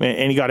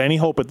 and he got any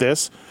hope at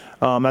this.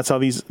 That's how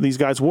these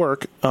guys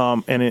work.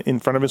 And in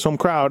front of his home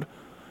crowd,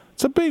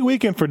 it's a big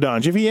weekend for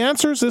Dunge. If he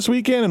answers this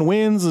weekend and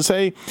wins, and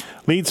say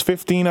leads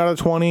 15 out of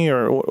 20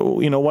 or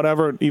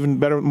whatever, even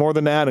better, more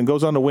than that, and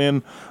goes on to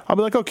win, I'll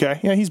be like, okay,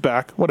 yeah, he's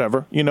back,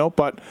 whatever,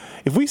 But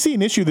if we see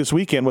an issue this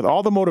weekend with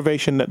all the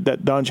motivation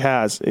that Dunge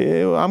has,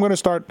 I'm going to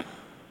start,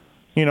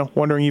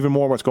 wondering even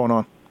more what's going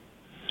on.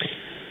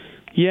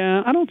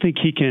 Yeah, I don't think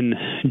he can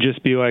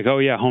just be like, oh,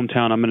 yeah,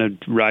 hometown, I'm going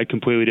to ride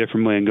completely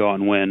differently and go out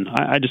and win.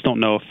 I just don't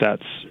know if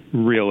that's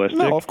realistic.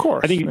 No, of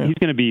course. I think he's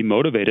going to be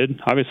motivated.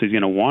 Obviously, he's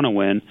going to want to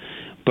win.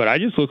 But I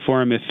just look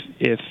for him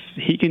if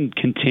he can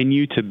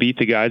continue to beat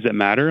the guys that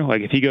matter.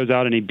 Like, if he goes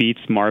out and he beats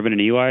Marvin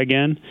and Eli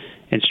again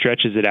and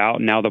stretches it out,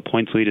 and now the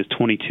points lead is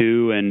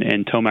 22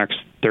 and Tomac's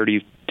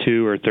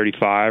 32 or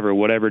 35 or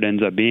whatever it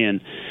ends up being,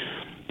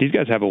 these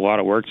guys have a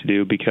lot of work to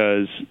do,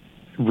 because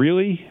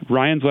really,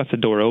 Ryan's left the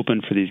door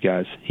open for these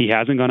guys. He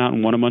hasn't gone out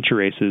and won a bunch of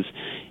races.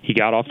 He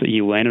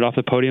landed off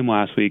the podium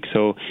last week,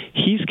 so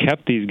he's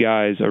kept these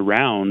guys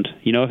around.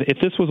 If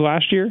this was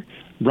last year,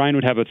 Ryan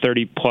would have a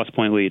 30-plus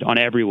point lead on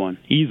everyone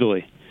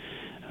easily.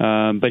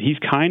 But he's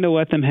kind of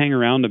let them hang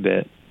around a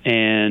bit,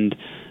 and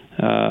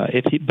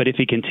if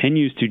he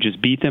continues to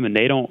just beat them and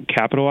they don't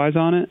capitalize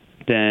on it,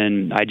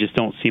 then I just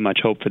don't see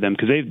much hope for them,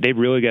 because they've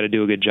really got to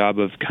do a good job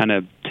of kind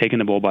of taking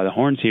the bull by the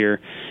horns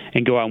here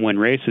and go out and win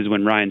races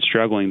when Ryan's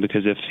struggling,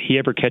 because if he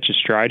ever catches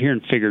stride here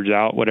and figures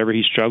out whatever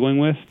he's struggling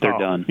with, they're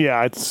done.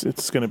 Yeah,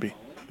 it's going to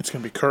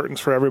be curtains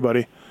for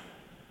everybody.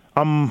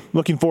 I'm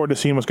looking forward to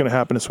seeing what's going to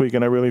happen this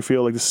weekend. I really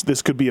feel like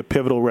this could be a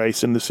pivotal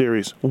race in the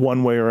series,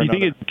 one way or another.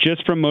 You think it's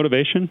just from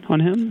motivation on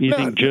him?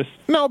 Because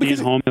being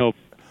home,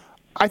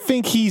 I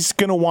think he's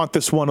going to want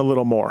this one a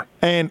little more.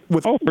 And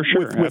for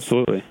sure,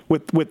 absolutely.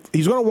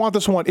 He's going to want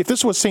this one. If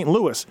this was St.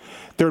 Louis,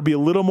 there would be a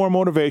little more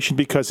motivation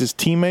because his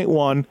teammate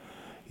won.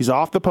 He's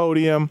off the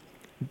podium.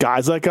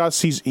 Guys like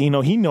us, he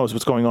knows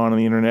what's going on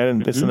the internet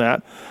and this and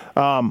that.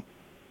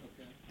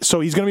 So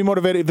he's going to be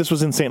motivated if this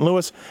was in St.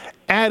 Louis.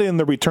 Add in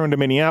the return to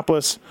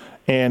Minneapolis,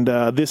 and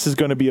this is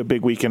going to be a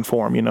big weekend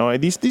for him.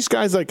 These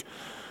guys like,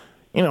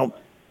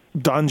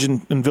 Dunge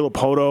and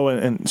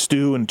Villapoto and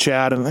Stu and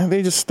Chad, and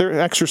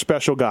they're extra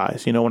special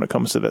guys, when it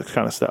comes to that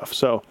kind of stuff.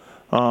 So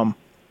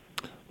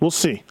we'll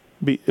see.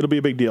 It'll be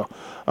a big deal.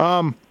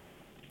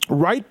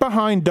 Right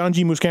behind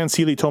Dungey, Musquin,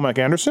 Seeley, Tomac,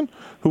 Anderson,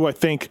 who I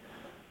think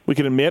we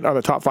can admit are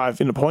the top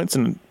 5 in the points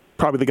and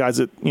probably the guys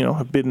that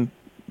have been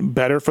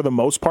better for the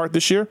most part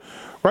this year.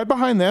 Right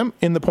behind them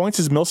in the points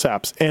is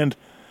Millsaps, and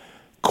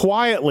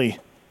quietly,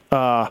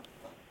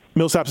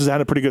 Millsaps has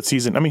had a pretty good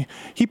season. I mean,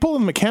 he pulled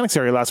in the mechanics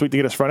area last week to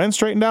get his front end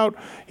straightened out.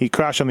 He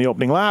crashed on the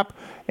opening lap,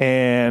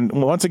 and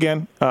once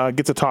again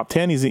gets a top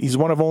 10. He's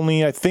one of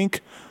only, I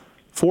think,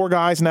 4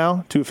 guys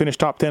now to finish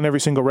top 10 every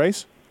single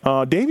race.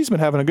 Davy's been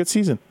having a good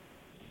season.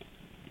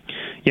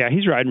 Yeah,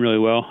 he's riding really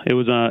well. It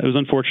was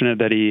unfortunate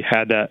that he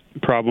had that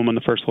problem on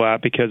the first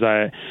lap because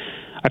I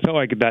felt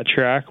like that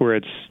track where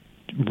it's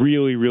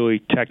really, really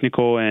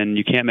technical and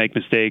you can't make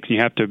mistakes and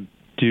you have to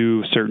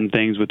do certain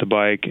things with the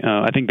bike.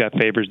 I think that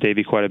favors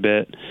Davey quite a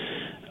bit.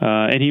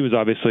 And he was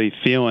obviously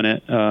feeling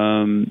it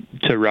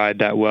to ride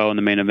that well in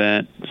the main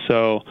event.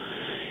 So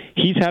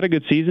he's had a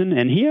good season,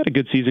 and he had a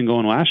good season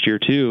going last year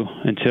too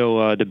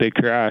until the big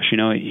crash. You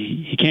know,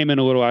 he came in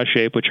a little out of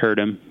shape, which hurt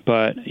him.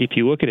 But if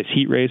you look at his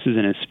heat races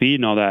and his speed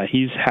and all that,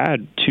 he's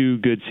had 2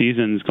 good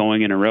seasons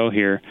going in a row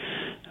here.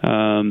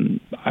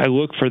 I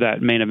look for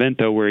that main event,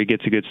 though, where he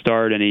gets a good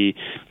start and he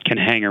can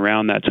hang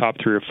around that top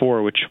 3 or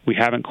 4, which we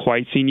haven't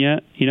quite seen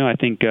yet. You know, I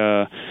think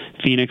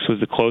Phoenix was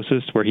the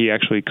closest, where he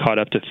actually caught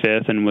up to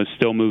 5th and was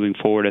still moving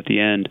forward at the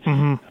end.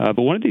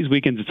 But one of these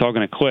weekends, it's all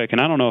going to click,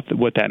 and I don't know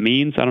what that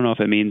means. I don't know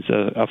if it means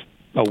a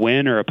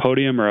win or a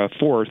podium or a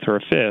 4th or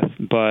a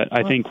 5th, but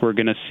I think we're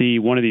going to see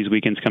one of these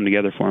weekends come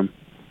together for him.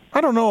 I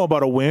don't know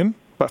about a win,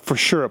 but for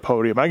sure a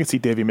podium. I can see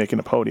Davey making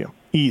a podium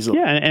easily.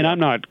 Yeah, and I'm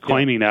not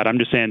claiming that. I'm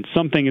just saying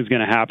something is going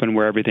to happen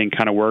where everything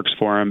kind of works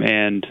for him,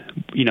 and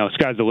you know,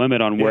 sky's the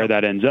limit on where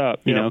that ends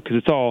up. You know, because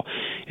it's all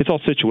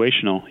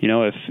situational. You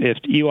know, if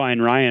Eli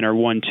and Ryan are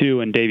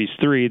 1-2 and Davey's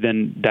 3,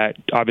 then that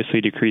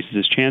obviously decreases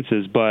his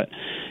chances. But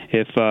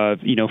if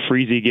you know,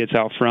 Freezy gets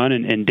out front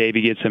and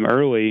Davey gets him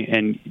early,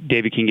 and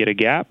Davey can get a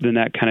gap, then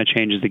that kind of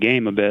changes the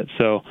game a bit.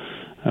 So.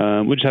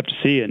 We'll just have to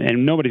see,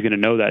 and nobody's going to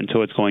know that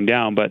until it's going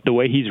down. But the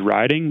way he's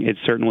riding, it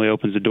certainly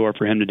opens the door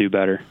for him to do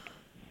better.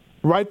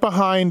 Right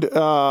behind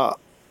a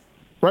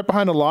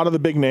lot of the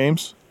big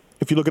names.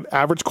 If you look at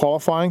average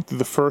qualifying through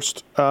the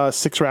first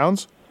 6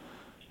 rounds,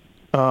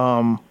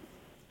 fourth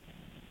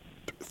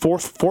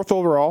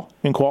overall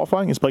in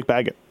qualifying is Blake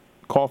Baggett,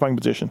 qualifying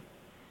position.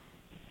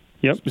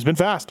 Yep, he's been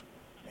fast.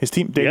 His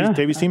team,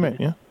 Davey's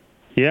teammate. Yeah.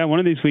 Yeah, one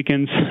of these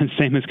weekends,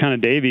 same as kind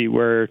of Davey,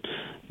 where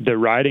the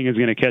riding is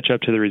going to catch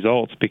up to the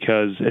results,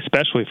 because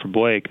especially for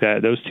Blake,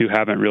 that those two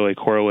haven't really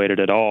correlated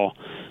at all.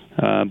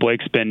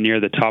 Blake's been near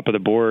the top of the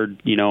board,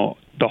 you know,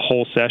 the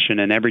whole session,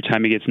 and every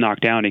time he gets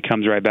knocked down, he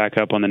comes right back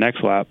up on the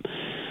next lap.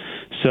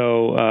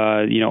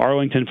 So, you know,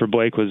 Arlington for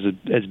Blake was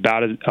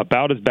about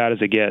as bad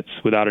as it gets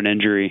without an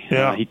injury.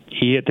 Yeah.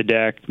 He hit the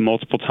deck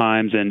multiple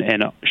times and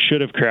should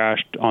have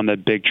crashed on the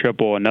big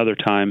triple another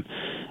time.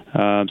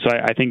 So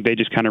I think they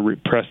just kind of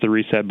press the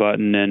reset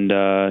button, and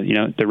you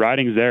know, the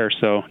riding's there.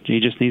 So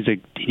he just needs to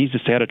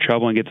stay out of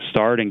trouble and get the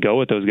start and go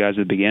with those guys at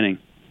the beginning.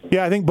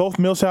 Yeah, I think both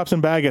Millsaps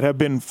and Baggett have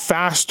been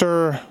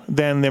faster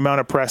than the amount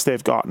of press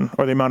they've gotten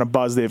or the amount of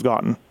buzz they've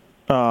gotten.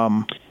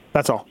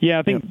 That's all. Yeah,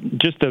 I think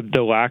just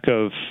the lack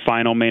of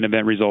final main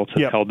event results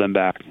have held them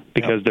back,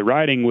 because the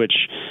riding, which,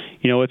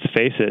 you know, let's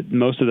face it,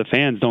 most of the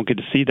fans don't get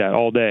to see that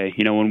all day.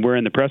 You know, when we're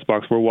in the press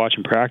box, we're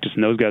watching practice,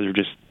 and those guys are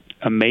just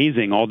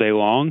amazing all day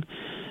long.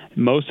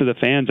 Most of the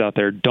fans out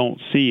there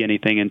don't see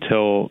anything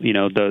until, you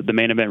know, the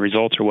main event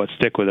results are what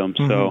stick with them.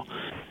 So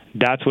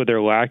that's what they're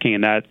lacking,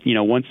 and that, you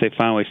know, once they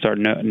finally start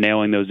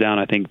nailing those down,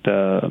 I think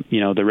the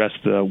rest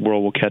of the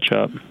world will catch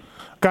up.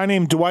 Guy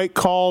named Dwight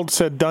called,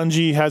 said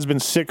Dungey has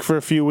been sick for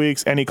a few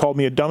weeks, and he called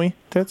me a dummy.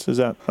 Tits, is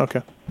that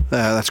okay?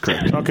 That's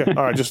correct. Okay,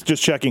 all right, just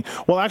checking.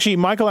 Well, actually,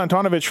 Michael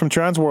Antonovich from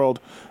Transworld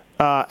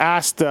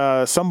asked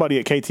somebody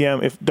at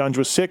KTM if Dunge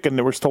was sick, and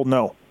they were told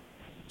no.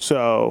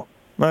 So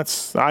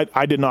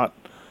I did not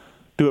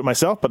do it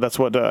myself, but that's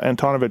what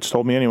Antonovich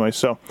told me anyway.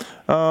 So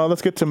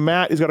let's get to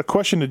Matt. He's got a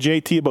question to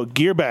JT about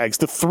gear bags,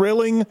 the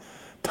thrilling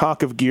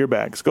talk of gear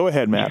bags. Go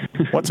ahead, Matt.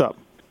 What's up?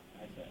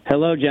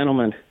 Hello,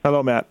 gentlemen.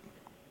 Hello, Matt.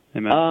 Hey,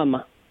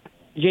 Matt.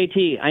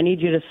 JT, I need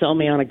you to sell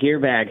me on a gear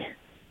bag.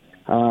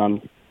 All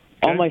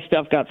my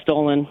stuff got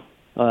stolen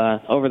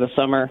over the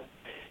summer,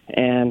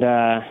 and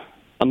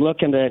I'm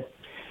looking to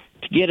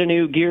get a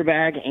new gear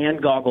bag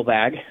and goggle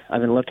bag.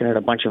 I've been looking at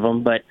a bunch of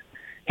them, but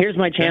here's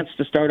my chance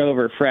to start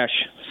over fresh.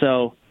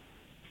 So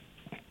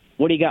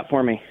what do you got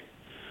for me?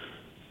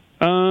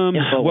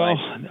 Well,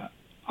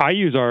 I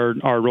use our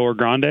Roller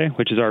Grande,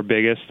 which is our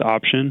biggest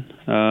option.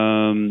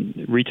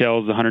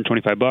 Retails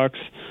 $125,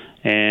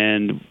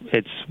 and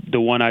it's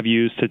the one I've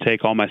used to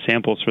take all my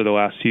samples for the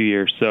last few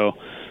years. So,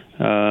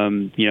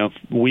 you know,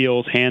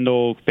 wheels,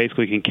 handle,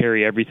 basically can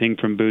carry everything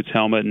from boots,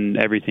 helmet, and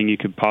everything you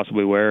could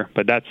possibly wear.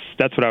 But that's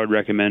what I would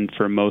recommend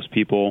for most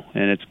people,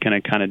 and it's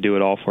going to kind of do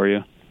it all for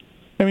you.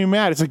 I mean,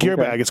 Matt, it's a gear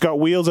bag. It's got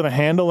wheels and a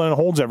handle, and it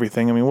holds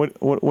everything. I mean,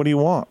 what do you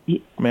want,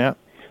 Matt?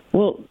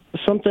 Well,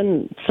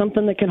 something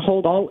that can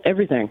hold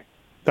everything.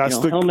 That's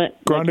the helmet,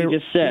 Grande, like you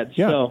just said.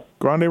 Yeah, so,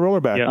 Grande roller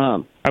bag.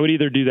 Yeah. I would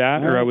either do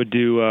that, or I would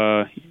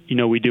do, you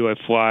know, we do a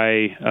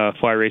fly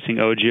racing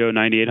OGO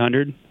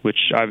 9800, which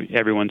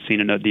everyone's seen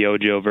the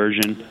OGO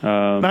version.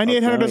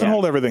 9800 doesn't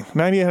hold everything.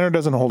 9800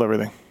 doesn't hold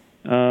everything.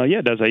 Yeah,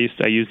 it does. I used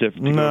it to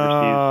go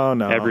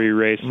overseas every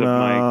race of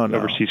my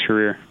overseas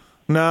career.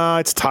 No,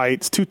 it's tight.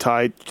 It's too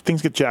tight.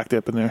 Things get jacked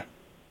up in there.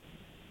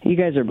 You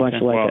guys are a bunch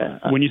of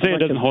when you say it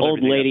doesn't hold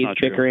old ladies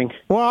bickering.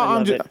 Well,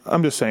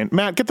 I'm just saying,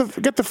 Matt, get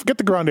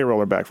the Grande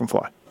roller back from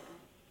Fly.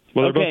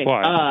 Well, they're both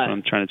Fly. That's what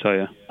I'm trying to tell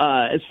you.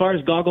 As far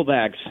as goggle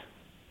bags,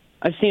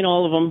 I've seen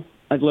all of them.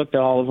 I've looked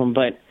at all of them,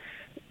 but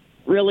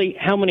really,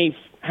 how many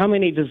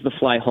does the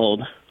Fly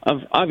hold?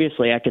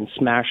 Obviously, I can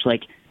smash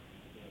like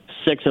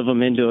 6 of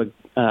them into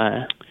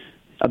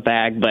a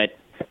bag, but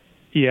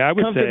yeah, I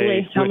would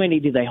comfortably, say how many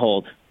do they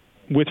hold?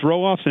 With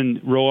roll-offs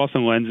and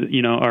lenses,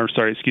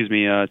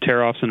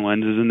 tear-offs and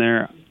lenses in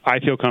there, I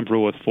feel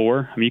comfortable with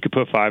 4. I mean, you could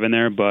put 5 in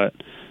there, but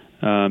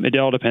it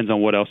all depends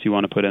on what else you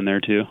want to put in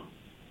there too.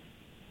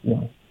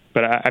 Yeah.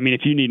 But I mean,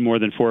 if you need more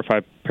than 4 or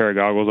 5 pair of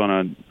goggles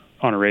on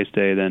a race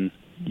day, then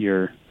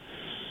you're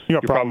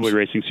probably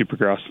racing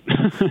Supercross.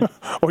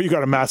 Or you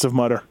got a massive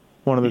mutter.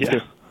 One of the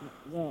two.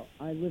 Well,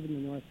 I live in the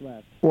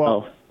Northwest.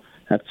 Well,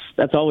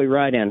 that's all we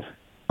ride in.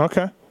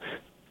 Okay.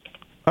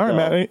 All right,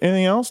 Matt.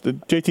 Anything else?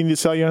 Did JT need to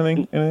sell you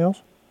anything? Anything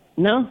else?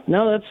 No.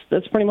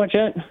 That's pretty much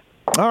it.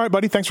 All right,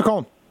 buddy. Thanks for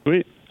calling.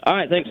 Sweet. All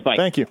right. Thanks. Bye.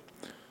 Thank you.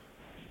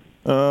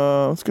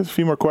 Let's get a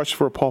few more questions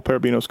before Paul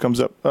Parabinos comes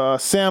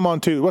up. Sam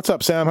on 2. What's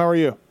up, Sam? How are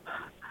you?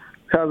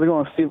 How's it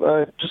going, Steve?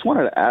 Just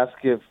wanted to ask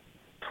if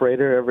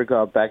Prater ever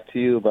got back to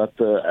you about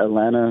the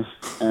Atlanta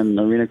and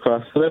Arena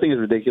Cross. Because I think it's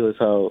ridiculous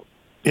how.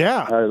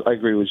 Yeah. I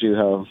agree with you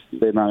how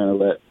they're not going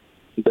to let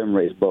them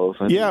race both.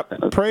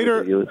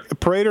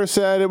 Prater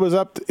said it was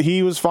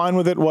he was fine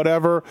with it,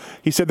 whatever.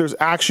 He said there's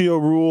actually a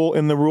rule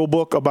in the rule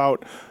book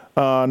about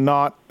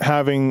not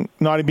being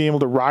able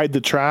to ride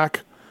the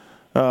track.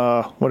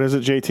 What is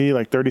it, JT?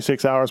 Like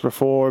 36 hours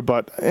before,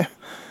 but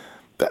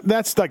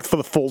that's like for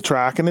the full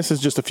track, and this is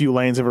just a few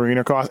lanes of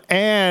Arena Cross.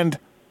 And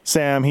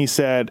Sam, he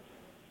said,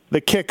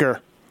 the kicker,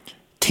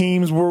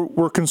 teams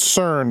were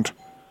concerned.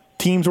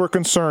 Teams were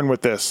concerned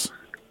with this.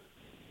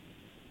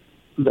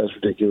 That's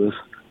ridiculous.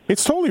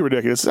 It's totally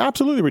ridiculous. It's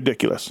absolutely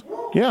ridiculous.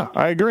 Yeah,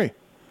 I agree.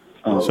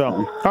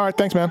 All right,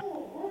 thanks, man.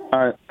 All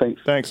right,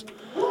 thanks. Thanks.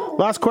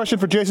 Last question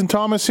for Jason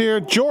Thomas here.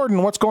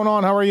 Jordan, what's going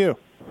on? How are you?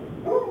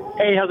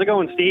 Hey, how's it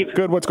going, Steve?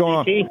 Good. What's going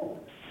on?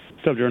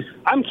 What's up,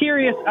 Jordan? I'm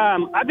curious.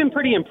 I've been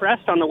pretty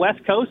impressed on the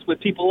West Coast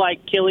with people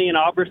like Killian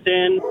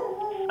Alberson.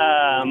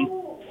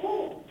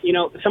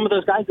 Some of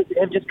those guys that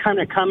have just kind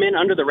of come in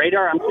under the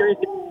radar. I'm curious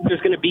if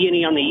there's going to be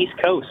any on the East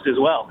Coast as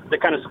well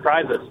that kind of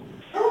surprise us.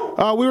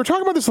 We were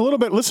talking about this a little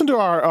bit. Listen to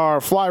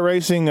our Fly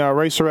Racing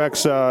Racer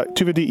X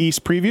 250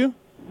 East preview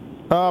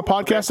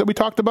podcast that we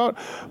talked about.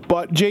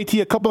 But,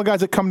 JT, a couple of guys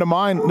that come to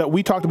mind that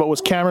we talked about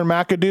was Cameron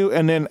McAdoo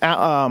and then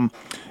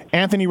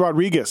Anthony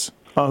Rodriguez,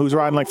 who's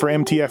riding like for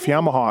MTF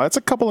Yamaha. That's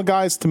a couple of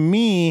guys to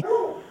me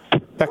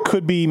that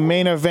could be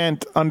main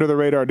event under the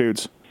radar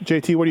dudes.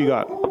 JT, what do you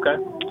got? Okay.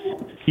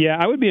 Yeah,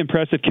 I would be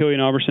impressed if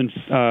Killian Alberson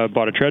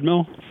bought a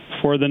treadmill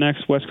for the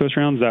next West Coast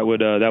rounds. That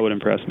would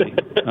impress me.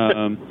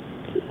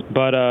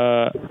 But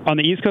on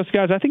the East Coast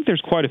guys, I think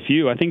there's quite a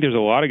few. I think there's a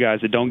lot of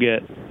guys that don't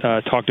get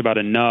talked about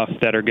enough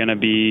that are going to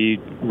be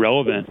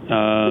relevant.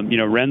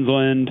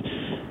 Rensland,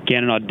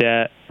 Gannon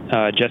Audette,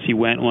 Jesse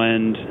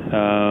Wentland.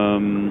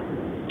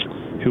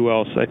 Who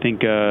else? I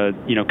think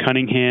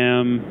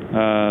Cunningham,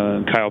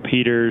 Kyle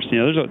Peters.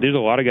 There's a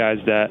lot of guys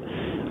that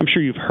I'm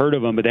sure you've heard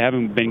of them, but they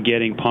haven't been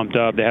getting pumped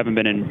up. They haven't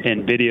been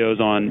in videos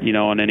on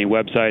any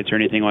websites or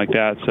anything like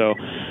that. So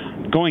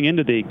going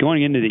into the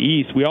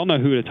East, we all know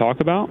who to talk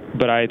about.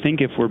 But I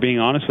think if we're being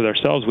honest with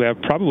ourselves, we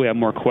probably have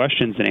more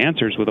questions than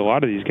answers with a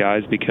lot of these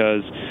guys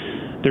because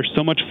there's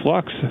so much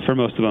flux for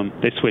most of them.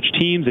 They switch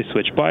teams, they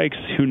switch bikes.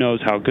 Who knows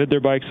how good their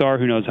bikes are?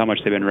 Who knows how much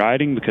they've been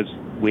riding? Because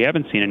we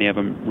haven't seen any of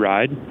them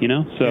ride.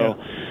 So.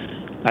 Yeah.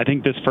 I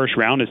think this first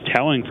round is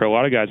telling for a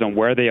lot of guys on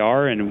where they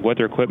are and what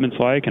their equipment's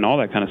like and all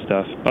that kind of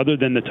stuff, other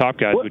than the top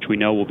guys, which we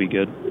know will be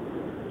good.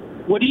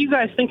 What do you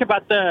guys think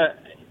about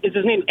is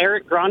his name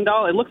Eric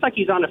Grondal? It looks like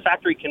he's on a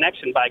Factory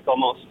Connection bike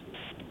almost.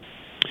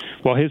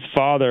 Well, his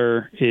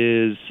father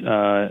is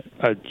a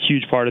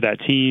huge part of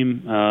that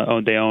team.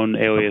 They own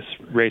Alias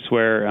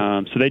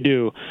Racewear,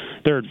 so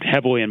they're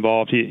heavily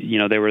involved.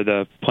 They were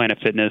the Planet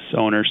Fitness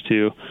owners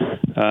too.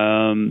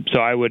 So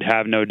I would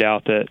have no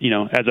doubt that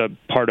as a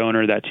part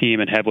owner of that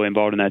team and heavily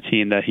involved in that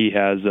team, that he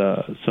has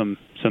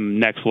some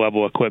next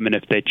level equipment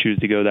if they choose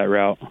to go that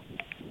route.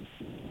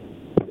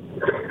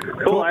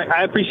 Cool.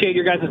 I appreciate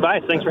your guys'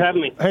 advice. Thanks for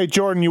having me. Hey,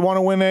 Jordan, you want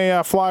to win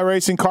a Fly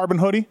Racing carbon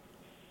hoodie?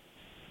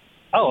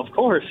 Oh, of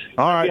course.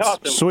 All right,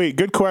 awesome. Sweet.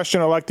 Good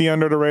question. I like the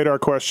under-the-radar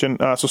question.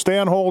 So stay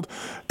on hold.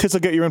 Tits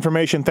will get your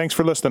information. Thanks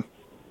for listening.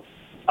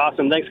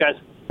 Awesome. Thanks, guys.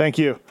 Thank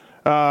you.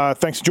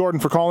 Thanks, Jordan,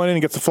 for calling in.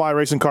 He gets the Fly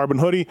Racing Carbon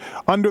hoodie.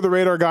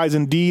 Under-the-radar guys,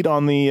 indeed,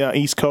 on the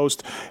East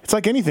Coast. It's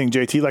like anything,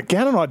 JT. Like,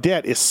 Gannon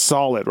Audette is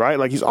solid, right?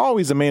 Like, he's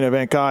always the main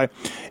event guy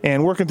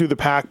and working through the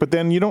pack, but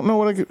then you don't know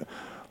what...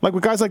 Like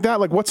with guys like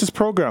that, like what's his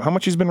program? How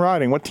much he's been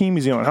riding? What team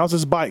he's on? How's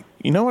his bike?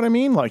 You know what I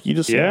mean? Like you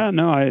just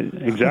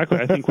exactly.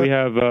 I think we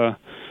have a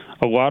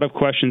a lot of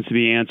questions to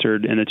be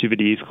answered in the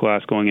 250 East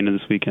class going into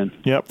this weekend.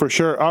 Yep, for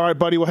sure. All right,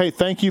 buddy. Well, hey,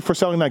 thank you for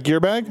selling that gear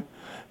bag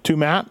to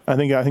Matt. I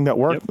think that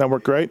worked. Yep. That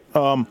worked great.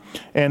 And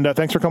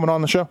thanks for coming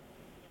on the show.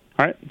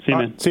 All right. See you,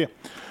 man. See you.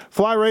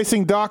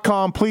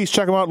 FlyRacing.com. Please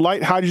check them out.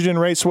 Light hydrogen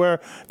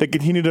racewear. They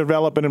continue to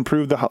develop and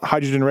improve the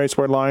hydrogen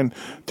racewear line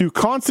through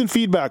constant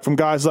feedback from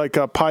guys like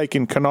Pike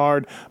and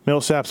Kennard,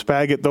 Millsap,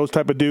 Spaggett, those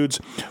type of dudes.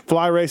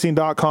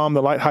 FlyRacing.com.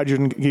 The light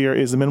hydrogen gear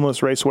is the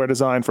minimalist racewear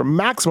designed for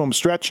maximum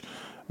stretch,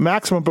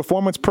 maximum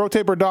performance.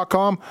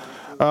 ProTaper.com.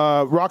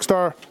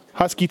 Rockstar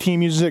Husky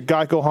team uses it.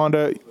 Geico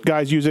Honda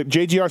guys use it.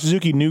 JGR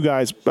Suzuki new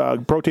guys.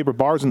 ProTaper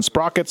bars and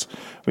sprockets.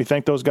 We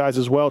thank those guys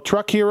as well.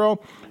 Truck Hero.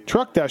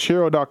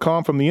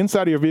 Truck-Hero.com. From the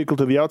inside of your vehicle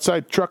to the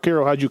outside, Truck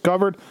Hero has you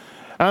covered.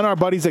 And our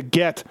buddies at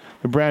Get,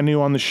 they're brand new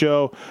on the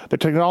show. The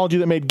technology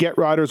that made Get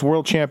Riders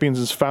world champions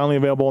is finally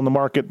available in the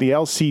market. The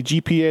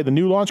LCGPA, the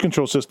new launch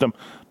control system,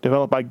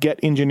 developed by Get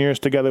engineers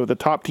together with the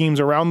top teams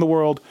around the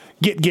world.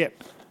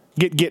 Get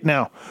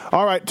now.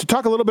 All right, to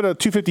talk a little bit of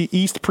 250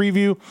 East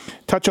preview,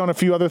 touch on a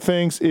few other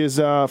things, is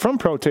from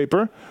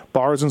ProTaper,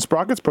 bars and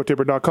sprockets,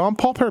 ProTaper.com.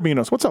 Paul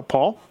Parabinos. What's up,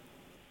 Paul?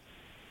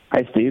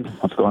 Hi, Steve.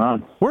 What's going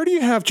on? Where do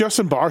you have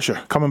Justin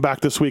Barcia coming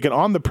back this weekend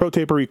on the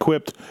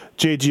ProTaper-equipped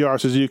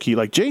JGR Suzuki?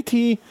 Like,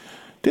 JT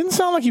didn't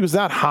sound like he was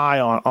that high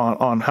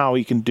on how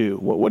he can do.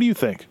 What do you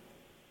think?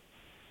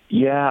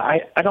 Yeah,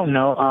 I don't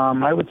know.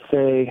 I would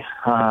say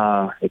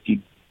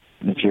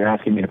if you're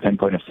asking me to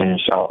pinpoint a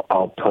finish,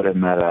 I'll put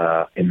him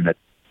at in the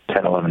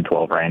 10, 11,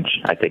 12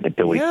 range. I think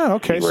until we see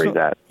where he's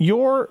at.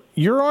 You're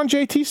on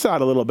JT's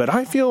side a little bit.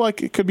 I feel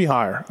like it could be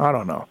higher. I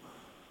don't know.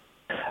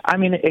 I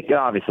mean, it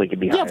obviously could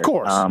be higher. Yeah, of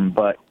course.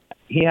 But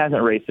he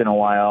hasn't raced in a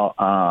while.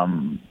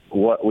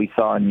 What we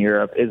saw in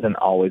Europe isn't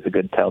always a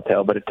good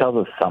telltale, but it tells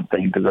us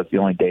something because that's the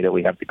only data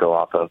we have to go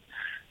off of.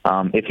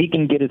 If he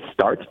can get his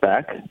starts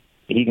back,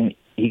 he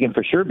can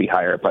for sure be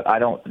higher. But I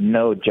don't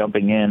know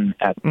jumping in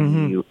at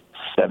the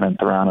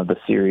 7th round of the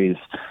series.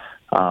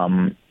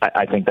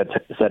 I think that's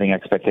setting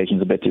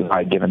expectations a bit too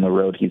high given the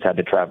road he's had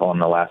to travel in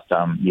the last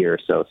year or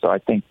so. So I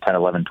think 10,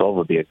 11, 12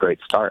 would be a great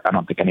start. I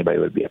don't think anybody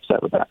would be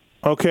upset with that.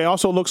 Okay,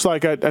 also looks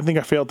like, I think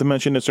I failed to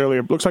mention this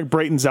earlier, looks like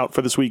Brayton's out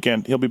for this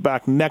weekend. He'll be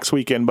back next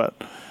weekend,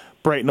 but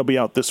Brayton will be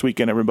out this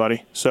weekend,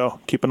 everybody. So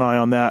keep an eye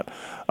on that.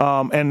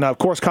 And, of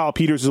course, Kyle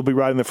Peters will be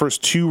riding the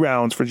first 2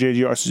 rounds for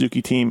JGR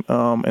Suzuki team.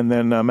 And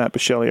then Matt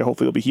Bisceglia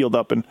hopefully will be healed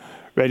up and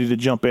ready to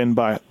jump in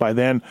by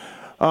then.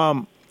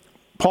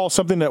 Paul,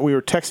 something that we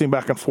were texting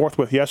back and forth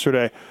with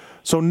yesterday.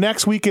 So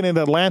next weekend in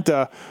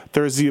Atlanta,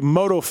 there's the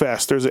Moto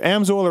Fest. There's the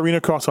Amsoil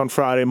Arena Cross on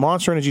Friday,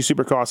 Monster Energy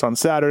Supercross on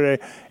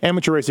Saturday,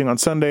 amateur racing on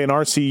Sunday, and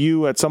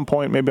RCU at some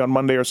point, maybe on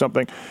Monday or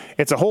something.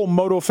 It's a whole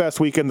Moto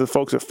Fest weekend the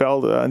folks at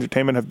Feld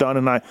Entertainment have done,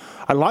 and I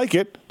like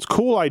it. It's a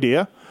cool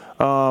idea.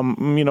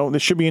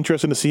 This should be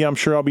interesting to see. I'm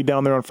sure I'll be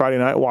down there on Friday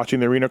night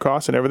watching the Arena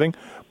Cross and everything.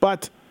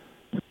 But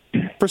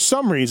for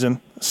some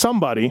reason,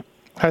 somebody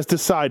has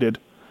decided,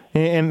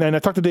 and I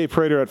talked to Dave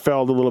Prater at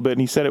Feld a little bit,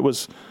 and he said it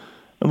was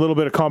a little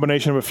bit of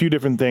combination of a few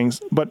different things.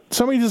 But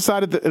somebody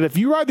decided that if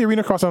you ride the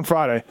Arena Cross on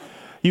Friday,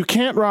 you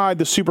can't ride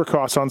the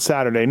Supercross on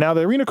Saturday. Now,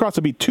 the Arena Cross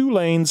will be 2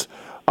 lanes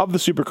of the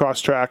Supercross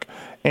track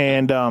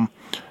and,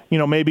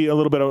 maybe a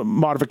little bit of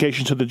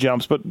modification to the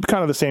jumps, but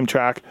kind of the same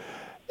track.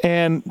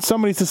 And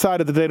somebody's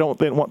decided that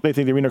they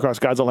think the Arena Cross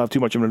guys will have too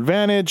much of an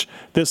advantage,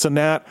 this and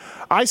that.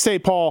 I say,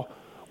 Paul,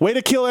 way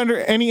to kill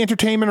any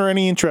entertainment or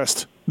any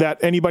interest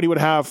that anybody would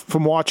have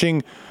from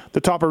watching the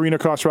top Arena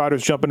Cross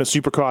riders jump into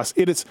Supercross.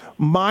 It is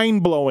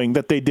mind-blowing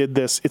that they did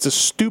this. It's a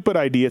stupid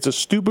idea. It's a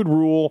stupid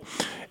rule.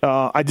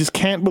 I just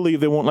can't believe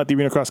they won't let the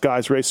Arena Cross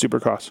guys race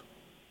Supercross.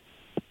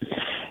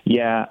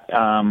 Yeah,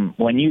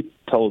 when you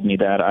told me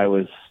that, I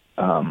was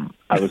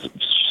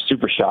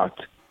super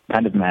shocked,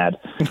 kind of mad,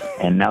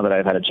 and now that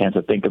I've had a chance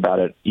to think about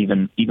it,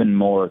 even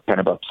more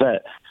kind of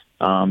upset,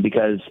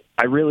 because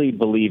I really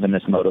believe in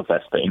this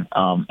MotoFest thing.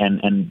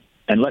 And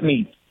let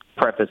me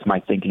preface my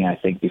thinking, I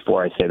think,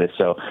 before I say this.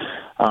 So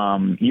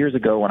years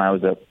ago when I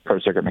was a pro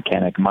circuit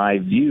mechanic, my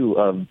view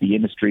of the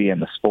industry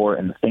and the sport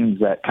and the things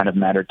that kind of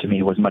mattered to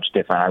me was much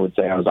different. I would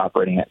say I was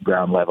operating at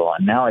ground level.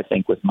 And now I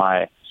think with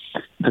my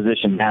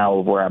position now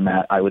of where I'm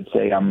at, I would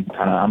say I'm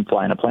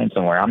flying a plane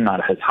somewhere. I'm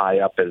not as high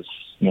up as,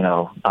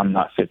 I'm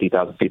not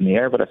 50,000 feet in the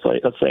air, but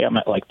let's say I'm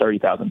at like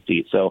 30,000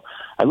 feet. So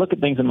I look at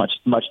things in much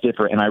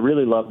different, and I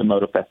really love the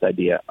MotoFest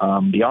idea.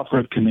 The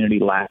off-road community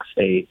lacks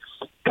a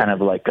kind of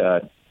like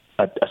a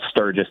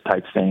Sturgis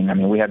type thing. I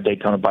mean, we have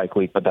Daytona Bike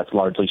Week, but that's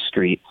largely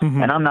street.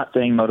 Mm-hmm. And I'm not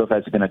saying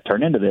MotoFest is going to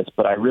turn into this,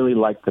 but I really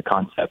like the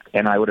concept.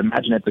 And I would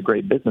imagine it's a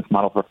great business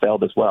model for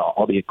Feld as well.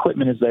 All the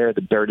equipment is there,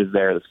 the dirt is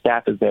there, the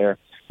staff is there,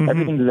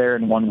 everything's there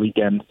in one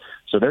weekend.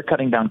 So they're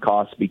cutting down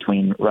costs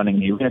between running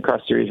the Arena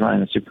Cross Series,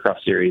 running the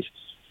Supercross Series.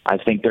 I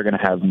think they're going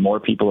to have more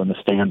people in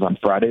the stands on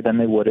Friday than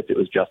they would if it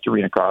was just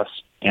Arena Cross.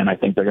 And I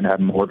think they're going to have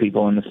more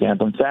people in the stands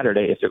on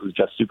Saturday if it was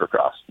just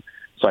Supercross.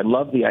 So I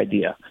love the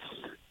idea.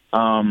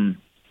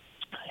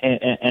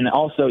 And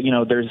also,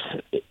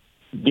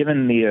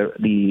 given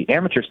the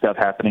amateur stuff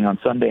happening on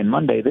Sunday and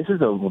Monday, this is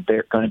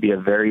going to be a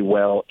very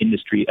well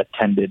industry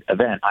attended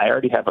event. I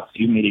already have a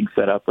few meetings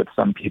set up with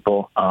some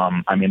people.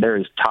 I mean, there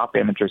is top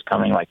amateurs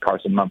coming like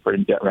Carson Mumford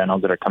and Jet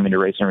Reynolds that are coming to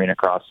race Arena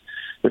Cross.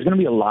 There's going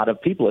to be a lot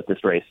of people at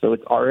this race, so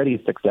it's already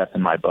a success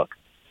in my book.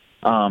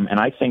 And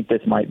I think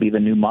this might be the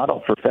new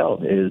model for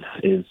Feld is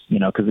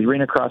because the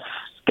Arena Cross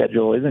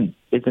schedule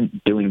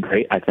isn't doing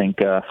great, I think,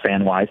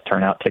 fan-wise,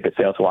 turnout, ticket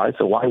sales-wise.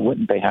 So why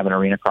wouldn't they have an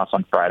Arena Cross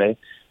on Friday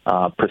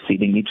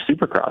preceding each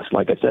Supercross?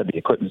 Like I said, the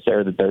equipment's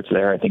there, the dirt's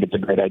there. I think it's a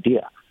great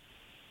idea.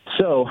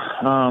 So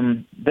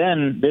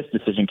then this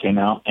decision came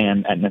out,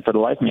 and for the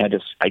life of me,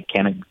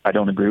 I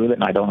don't agree with it,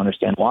 and I don't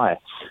understand why.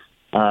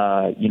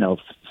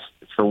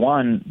 For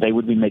one, they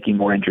would be making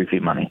more entry fee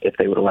money if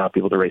they would allow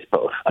people to race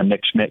both.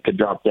 Nick Schmidt could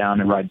drop down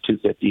and ride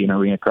 250 in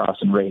Arena Cross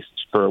and race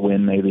for a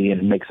win maybe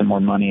and make some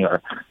more money.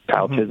 Or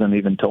Kyle Chisholm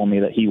even told me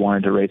that he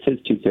wanted to race his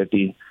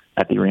 250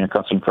 at the Arena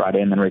Cross on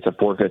Friday and then race a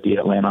 450 at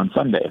Atlanta on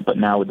Sunday. But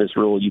now with this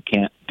rule, you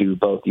can't do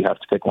both. You have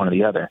to pick one or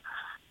the other.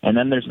 And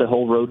then there's the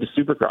whole road to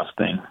Supercross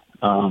thing.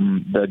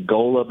 The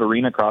goal of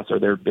Arena Cross, or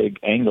their big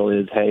angle,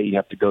 is, hey, you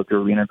have to go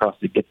through Arena Cross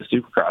to get to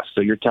Supercross.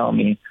 So you're telling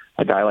me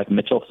a guy like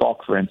Mitchell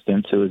Falk, for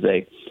instance, who is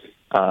a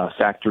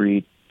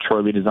factory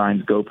Troy Lee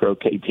Designs GoPro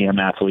KTM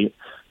athlete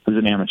who's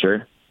an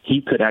amateur, he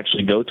could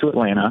actually go to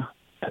Atlanta,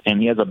 and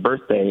he has a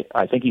birthday.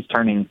 I think he's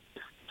turning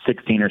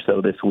 16 or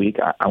so this week,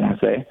 I want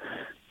to say.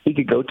 He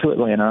could go to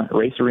Atlanta,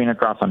 race Arena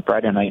Cross on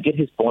Friday night, get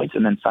his points,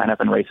 and then sign up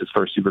and race his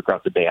first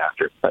Supercross the day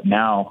after. But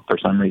now, for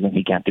some reason,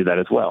 he can't do that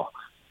as well.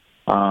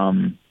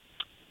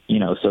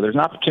 So there's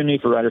an opportunity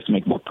for riders to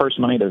make more purse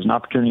money. There's an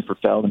opportunity for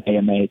Feld and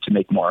AMA to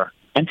make more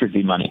entry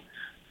fee money.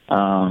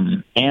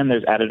 And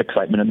there's added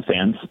excitement in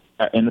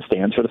the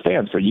stands for the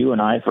fans, for you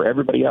and I, for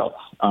everybody else.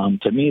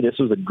 To me, this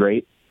was a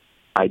great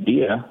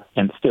idea,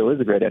 and still is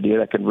a great idea,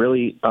 that could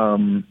really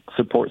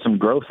support some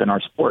growth in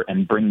our sport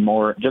and bring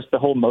more. Just the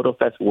whole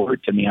MotoFest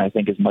word, to me, I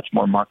think is much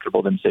more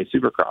marketable than, say,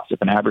 Supercross.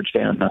 If an average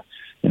fan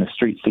in the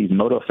street sees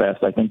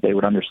MotoFest, I think they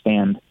would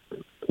understand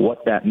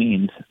what that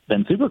means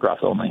than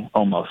Supercross only,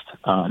 almost.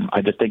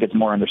 I just think it's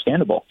more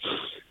understandable.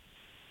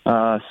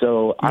 I'm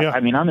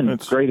in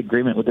great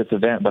agreement with this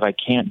event, but I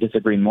can't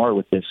disagree more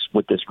with this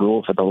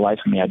rule. For the life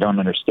of me, I don't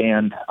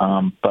understand.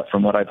 But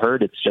from what I've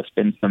heard, it's just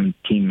been some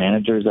team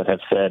managers that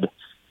have said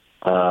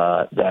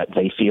that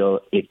they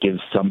feel it gives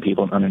some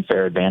people an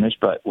unfair advantage,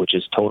 which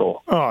is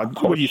total. Oh,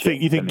 what do you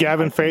think? You think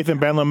Gavin Faith and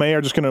Ben LeMay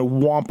are just going to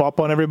womp up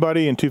on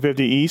everybody in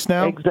 250 East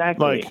now?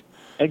 Exactly.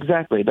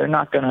 Exactly. They're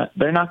not gonna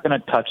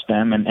touch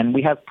them, and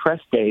we have press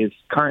days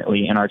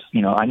currently in our.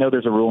 I know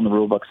there's a rule in the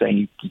rule book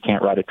saying you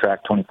can't ride a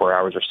track 24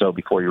 hours or so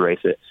before you race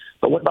it.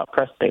 But what about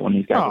press day when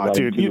these guys are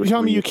riding you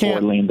tell me you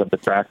can't 4 lanes of the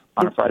track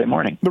on a Friday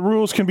morning? The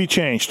rules can be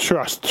changed.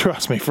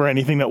 Trust me, for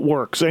anything that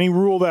works. Any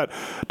rule that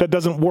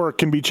doesn't work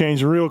can be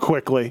changed real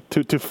quickly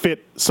to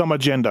fit some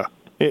agenda.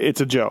 It's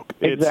a joke.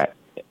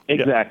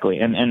 Exactly.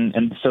 Yeah.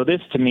 And so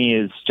this to me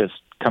is just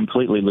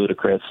completely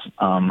ludicrous.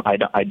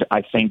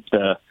 I think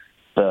the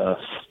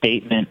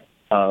statement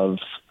of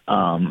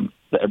the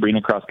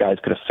Arena Cross guys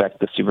could affect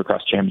the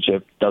Supercross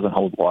Championship doesn't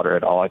hold water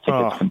at all. I think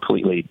it's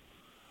completely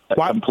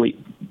complete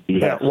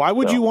BS. Yeah. Why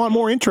would you want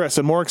more interest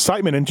and more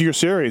excitement into your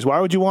series? Why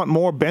would you want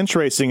more bench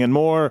racing and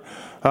more,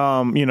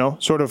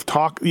 sort of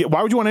talk?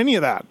 Why would you want any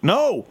of that?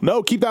 No,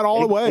 keep that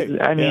all away.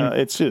 I mean,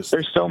 it's just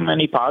there's so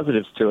many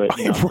positives to it.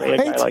 Right?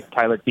 A guy like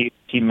Tyler,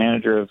 team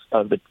manager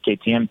of the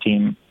KTM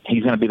team,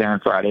 he's going to be there on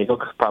Friday.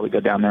 He'll probably go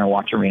down there and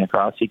watch Arena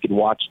Cross. He could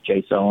watch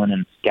Jay Owen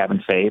and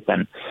Gavin Faith,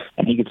 and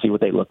he could see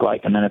what they look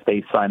like. And then if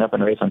they sign up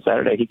and race on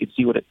Saturday, he could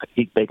see what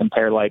they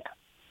compared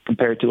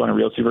to on a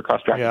real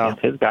Supercross track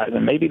against his guys.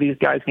 And maybe these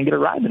guys can get a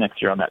ride the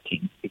next year on that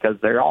team because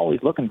they're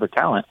always looking for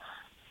talent.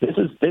 This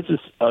is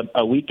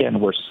a weekend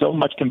where so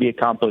much can be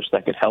accomplished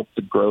that could help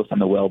the growth and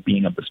the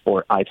well-being of the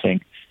sport, I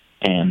think.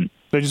 And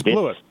they just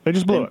blew it.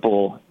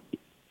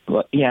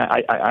 Yeah,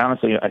 I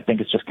honestly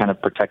think it's just kind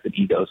of protected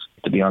egos,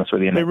 to be honest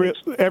with you.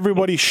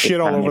 Everybody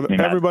shit all over.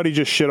 Everybody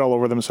just shit all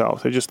over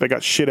themselves. They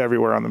got shit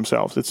everywhere on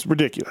themselves. It's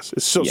ridiculous.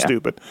 It's so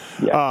stupid.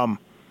 Yeah.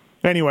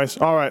 Anyways,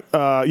 all right.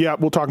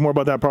 We'll talk more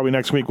about that probably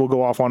next week. We'll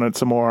go off on it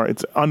some more.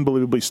 It's an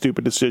unbelievably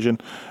stupid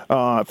decision.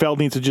 Feld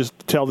needs to just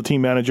tell the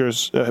team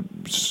managers,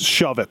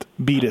 shove it,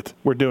 beat it.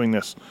 We're doing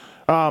this.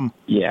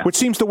 Which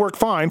seems to work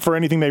fine for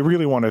anything they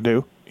really want to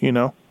do.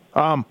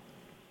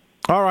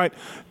 All right,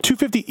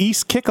 250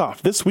 East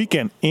kickoff this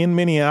weekend in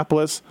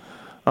Minneapolis.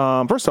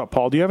 First off,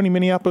 Paul, do you have any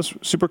Minneapolis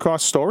Supercross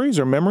stories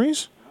or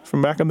memories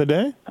from back in the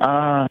day?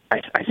 I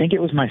think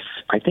it was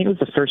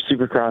the first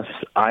Supercross.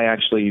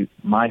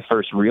 My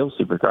first real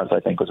Supercross, I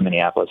think, was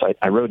Minneapolis.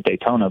 I rode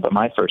Daytona, but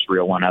my first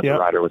real one as a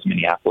rider was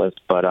Minneapolis.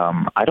 But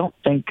I don't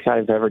think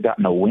I've ever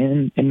gotten a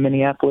win in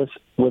Minneapolis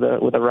with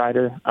a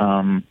rider.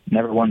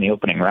 Never won the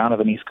opening round of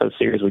an East Coast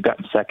Series. We've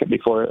gotten second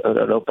before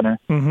an opener.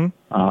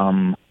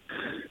 Mm-hmm.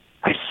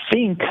 I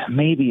think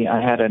maybe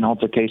I had an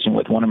altercation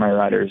with one of my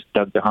riders,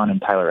 Doug DeHaan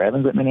and Tyler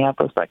Evans at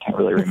Minneapolis, but I can't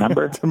really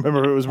remember. I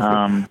remember who it was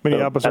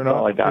Minneapolis or not. That's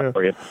all I got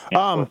for you.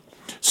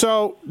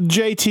 So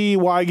JT,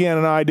 Wygan,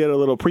 and I did a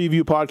little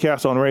preview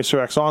podcast on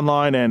RacerX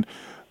Online, and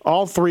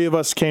all three of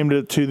us came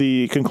to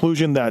the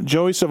conclusion that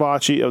Joey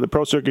Savacci of the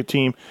Pro Circuit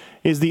team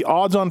is the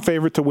odds-on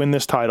favorite to win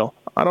this title.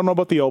 I don't know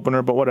about the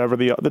opener, but whatever,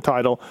 the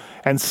title.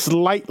 And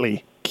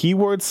slightly,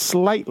 keyword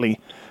slightly,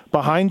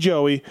 behind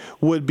Joey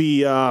would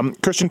be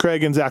Christian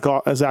Craig and Zach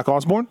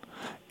Osborne.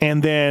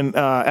 And then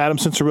Adam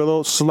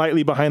Cianciarulo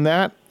slightly behind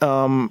that,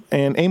 and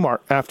Amart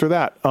after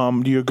that.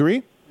 Do you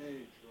agree?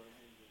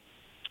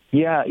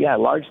 Yeah,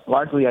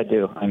 largely I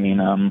do. I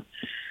mean,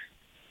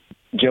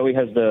 Joey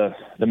has the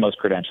most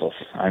credentials.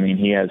 I mean,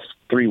 he has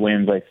 3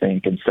 wins, I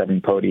think, and 7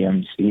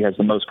 podiums. He has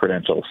the most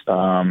credentials.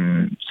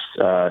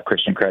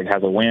 Christian Craig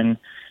has a win,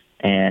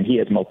 and he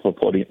has multiple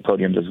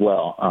podiums as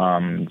well.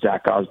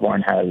 Zach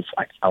Osborne has,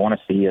 I want to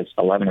say he has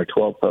 11 or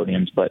 12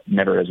 podiums, but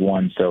never has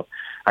won. So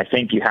I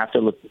think you have to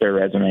look at their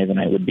resumes, and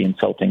it would be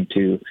insulting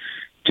to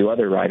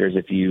other riders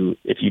if you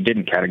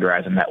didn't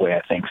categorize them that way,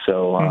 I think.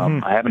 So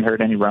I haven't heard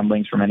any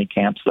rumblings from any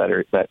camps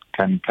that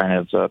can kind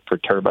of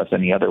perturb us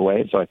any other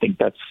way. So I think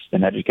that's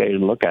an educated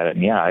look at it.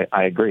 And yeah,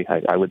 I agree.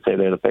 I would say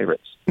they're the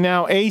favorites.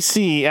 Now,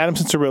 AC, Adam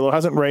Cianciarulo,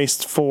 hasn't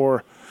raced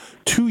for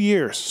 2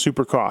 years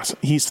Supercross.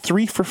 He's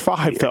 3 for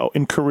 5 though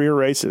in career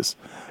races.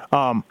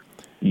 So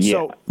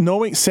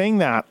saying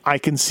that, I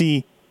can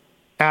see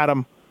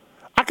Adam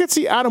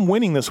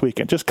winning this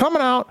weekend. Just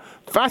coming out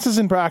fastest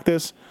in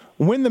practice,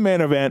 win the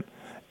main event,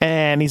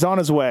 and he's on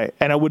his way.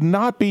 And I would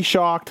not be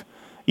shocked,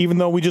 even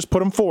though we just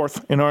put him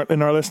 4th in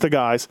our list of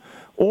guys.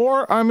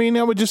 Or, I mean,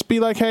 I would just be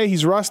like, hey,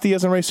 he's rusty, he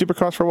hasn't raced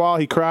Supercross for a while.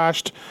 He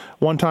crashed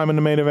one time in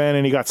the main event,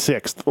 and he got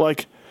 6th.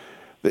 Like,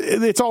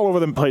 it's all over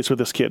the place with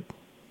this kid.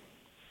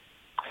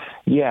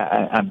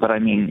 Yeah, but I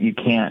mean, you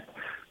can't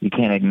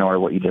ignore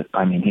what you just.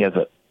 I mean, he has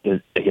a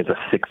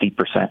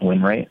 60%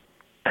 win rate,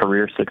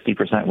 career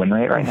 60% win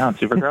rate right now in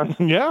Supercross.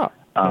 Yeah.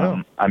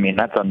 I mean,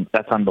 that's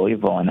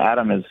unbelievable. And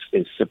Adam is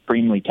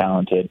supremely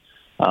talented.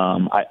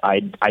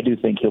 I do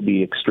think he'll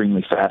be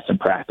extremely fast in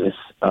practice.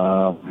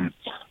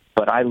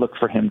 But I look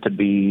for him to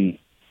be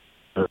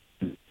for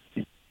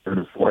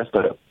us,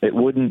 but it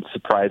wouldn't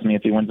surprise me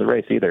if he wins the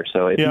race either.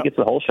 So if he gets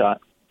the whole shot,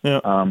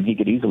 he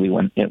could easily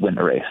win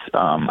the race.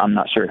 I'm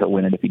not sure he'll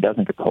win it if he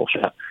doesn't get the whole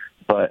shot.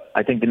 But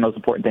I think the most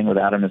important thing with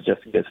Adam is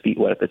just to get his feet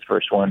wet at this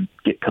first one,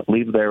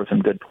 leave there with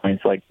some good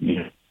points,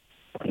 and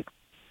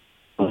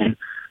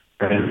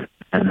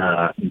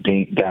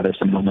gather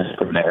some momentum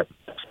from there.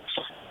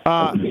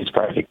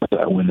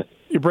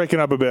 You're breaking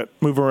up a bit.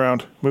 Move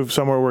around. Move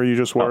somewhere where you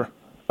just were.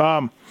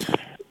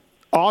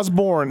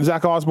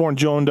 Zach Osborne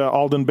joined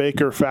Alden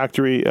Baker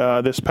Factory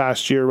this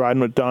past year, riding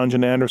with Dunge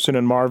and Anderson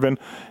and Marvin.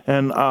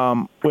 And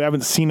we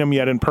haven't seen him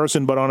yet in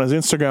person, but on his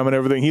Instagram and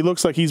everything, he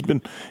looks like he's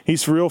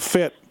real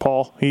fit,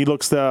 Paul. He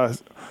looks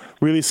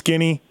really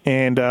skinny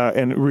and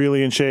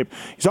really in shape.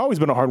 He's always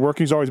been a hard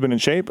worker. He's always been in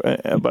shape,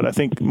 but I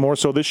think more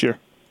so this year.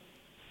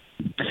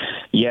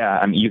 Yeah,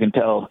 I mean, you can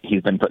tell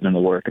he's been putting in the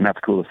work, and that's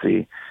cool to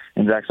see.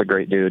 And Zach's a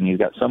great dude, and he's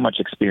got so much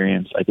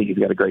experience. I think he's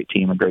got a great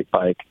team, a great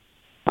bike.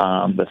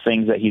 The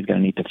things that he's going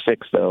to need to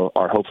fix, though,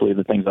 are hopefully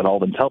the things that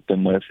Alden's helped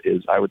him with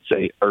is, I would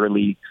say,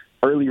 early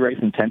race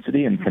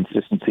intensity and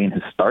consistency in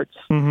his starts.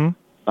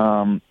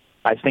 Mm-hmm.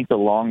 I think the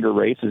longer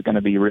race is going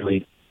to be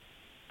really,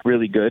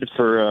 really good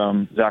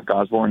for Zach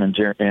Osborne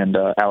and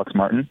Alex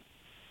Martin.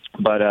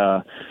 But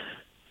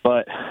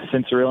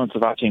Cianciarulo and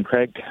Savacci and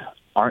Craig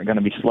aren't going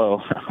to be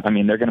slow. I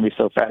mean, they're going to be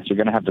so fast, you're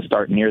going to have to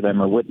start near them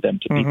or with them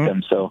to beat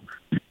them. So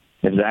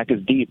if Zach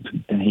is deep,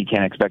 then he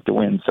can't expect to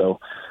win.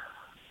 So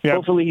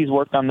hopefully he's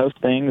worked on those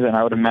things, and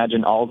I would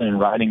imagine Alden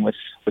riding with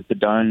the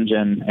Dunge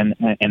and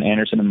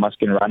Anderson and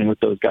Muskin riding with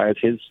those guys,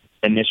 his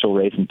initial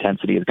race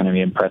intensity is going to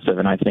be impressive,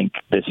 and I think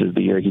this is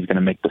the year he's going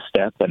to make the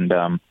step. And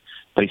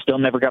but he still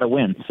never got a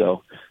win,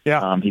 so he's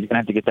going to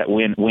have to get that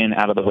win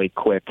out of the way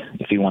quick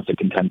if he wants to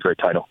contend for a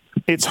title.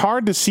 It's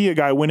hard to see a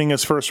guy winning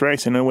his first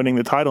race and then winning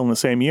the title in the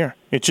same year.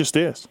 It just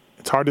is.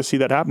 It's hard to see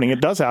that happening. It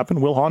does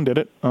happen. Will Hahn did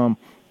it,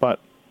 but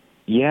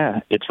yeah,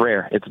 it's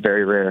rare. It's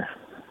very rare.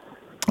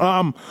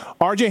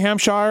 RJ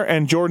Hampshire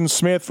and Jordan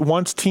Smith,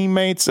 once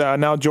teammates,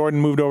 now Jordan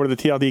moved over to the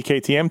TLD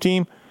KTM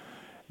team.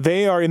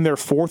 They are in their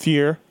 4th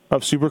year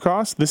of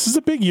Supercross. This is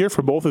a big year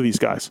for both of these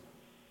guys.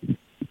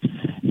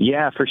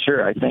 Yeah, for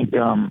sure. I think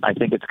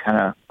it's kind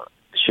of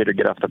shit or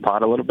get off the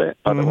pot a little bit.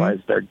 Otherwise,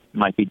 they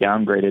might be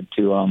downgraded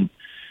to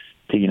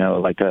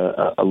like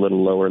a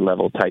little lower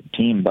level type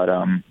team. But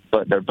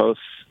they're both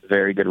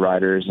very good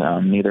riders.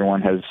 Neither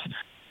one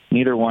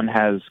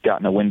has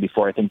gotten a win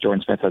before. I think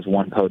Jordan Smith has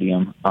 1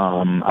 podium.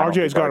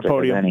 RJ's got a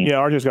podium. Yeah,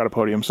 RJ's got a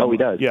podium. Oh, he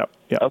does? Yeah.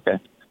 Okay.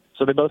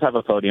 So they both have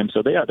a podium.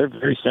 So they're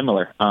very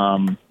similar.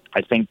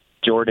 I think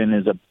Jordan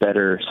is a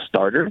better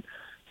starter.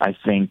 I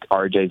think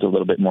RJ's a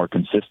little bit more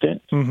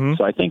consistent. Mm-hmm.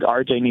 So I think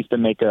RJ needs to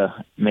make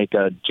a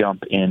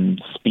jump in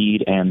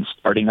speed and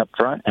starting up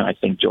front, and I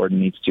think Jordan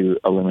needs to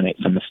eliminate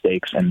some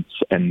mistakes and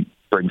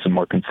bring some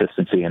more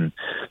consistency.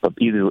 But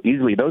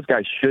easily those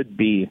guys should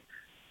be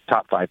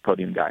top 5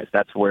 podium guys.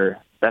 That's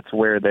where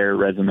their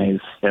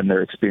resumes and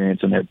their experience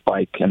and their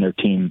bike and their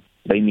team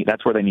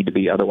that's where they need to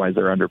be. Otherwise,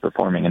 they're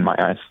underperforming in my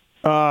eyes.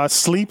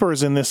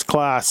 Sleepers in this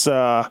class,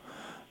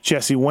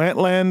 Jesse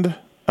Wentland,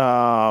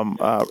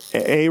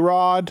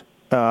 A-Rod,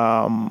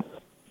 Cameron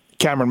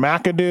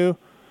McAdoo,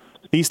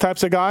 these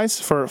types of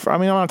guys.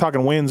 I'm not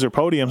talking wins or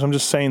podiums. I'm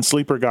just saying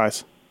sleeper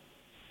guys.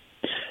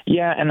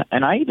 Yeah,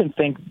 and I even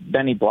think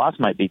Benny Bloss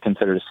might be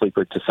considered a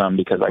sleeper to some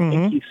because I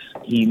think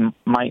he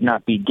might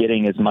not be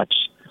getting as much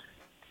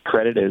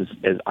credit as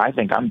I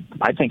think.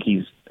 I think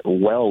he's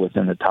well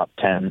within the top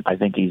 10. I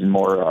think he's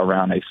more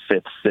around a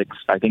 5th, 6th.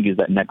 I think he's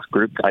that next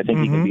group. I think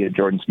he can be a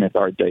Jordan Smith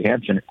or Jay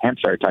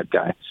Hampshire type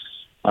guy.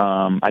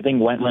 I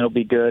think Wentland will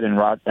be good, and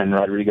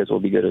Rodriguez will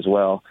be good as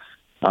well.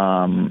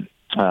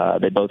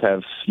 They both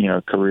have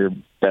career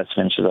best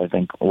finishes. I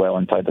think well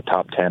inside the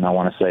top 10. I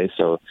want to say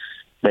so.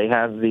 They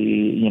have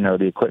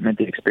the equipment,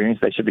 the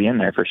experience. They should be in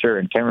there for sure.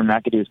 And Cameron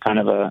McAdoo is kind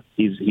of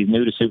he's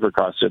new to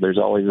Supercross, so there's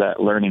always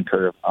that learning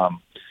curve.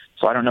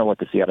 So I don't know what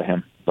to see out of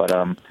him, but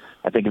I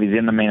think if he's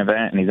in the main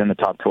event and he's in the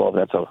top 12,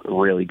 that's a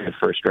really good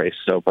first race.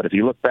 So, but if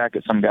you look back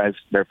at some guys,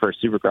 their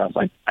first Supercross,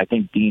 I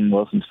think Dean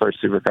Wilson's first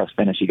Supercross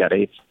finish, he got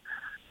 8th.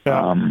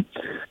 Yeah.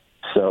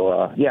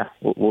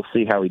 We'll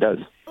see how he does.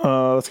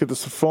 Let's get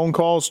this phone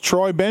calls.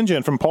 Troy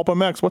Benjamin from Pulp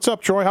MX. What's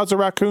up, Troy? How's the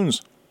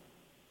Raccoons?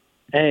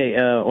 Hey,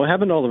 what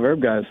happened to all the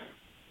Verb guys?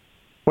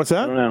 What's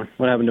that? I don't know.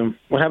 What happened to them?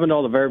 What happened to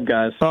all the Verb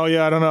guys? Oh,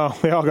 yeah, I don't know.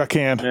 They all got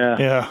canned.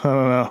 Yeah, I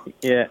don't know.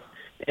 Yeah.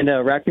 And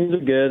Raccoons are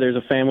good. There's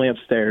a family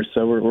upstairs,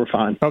 so we're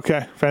fine.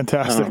 Okay,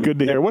 fantastic. Good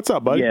to hear. What's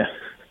up, buddy? Yeah.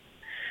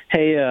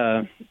 Hey,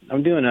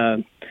 I'm doing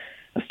a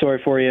story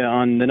for you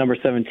on the number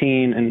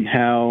 17 and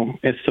how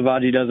if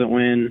Savaji doesn't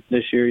win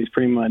this year, he's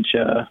pretty much,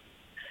 I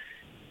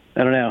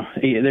don't know.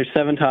 There's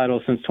 7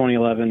 titles since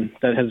 2011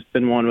 that has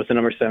been won with the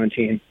number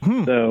 17.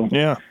 So,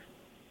 yeah.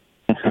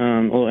 A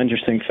little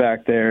interesting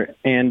fact there.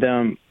 And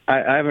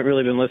I haven't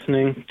really been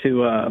listening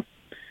to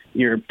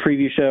your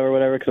preview show or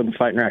whatever because I've been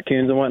fighting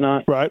raccoons and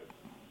whatnot. Right.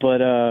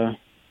 But,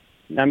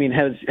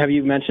 have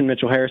you mentioned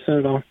Mitchell Harrison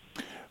at all?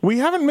 We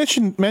haven't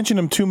mentioned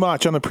him too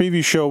much on the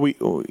preview show.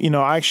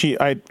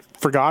 I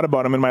forgot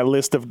about him in my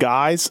list of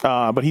guys,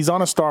 but he's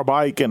on a star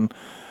bike.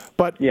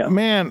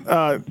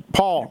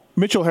 Paul,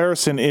 Mitchell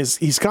Harrison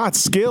he's got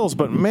skills,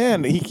 but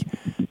man, he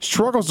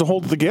struggles to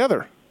hold it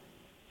together.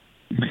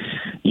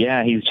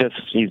 Yeah,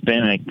 he's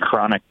been a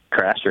chronic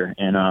crasher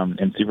in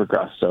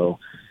Supercross. So,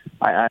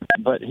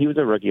 but he was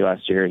a rookie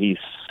last year. He's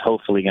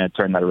hopefully going to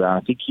turn that around.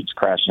 If he keeps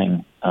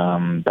crashing,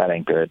 that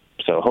ain't good.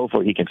 So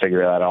hopefully he can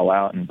figure that all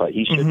out. But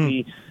he should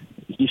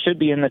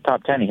be in the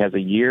top 10. He has a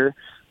year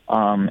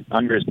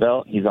under his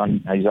belt. He's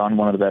on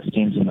one of the best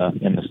teams in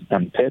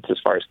the pits as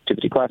far as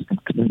activity class is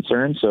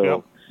concerned.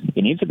 So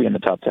he needs to be in the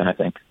top 10, I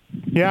think.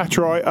 Yeah,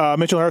 Troy.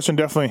 Mitchell Harrison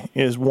definitely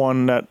is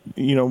one that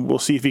we'll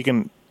see if he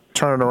can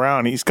turn it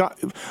around. He's got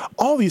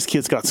all these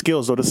kids got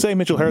skills, though. To say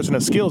Mitchell Harrison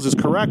has skills is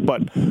correct,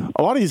 but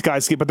a lot of these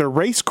guys, but their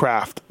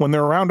racecraft when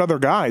they're around other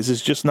guys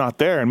is just not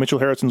there. And Mitchell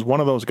Harrison's one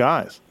of those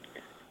guys.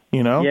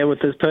 Yeah,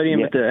 with this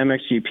podium at the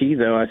MXGP,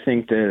 though, I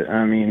think that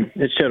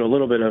it showed a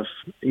little bit of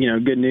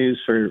good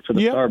news for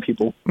the star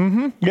people.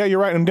 Mm-hmm. Yeah, you're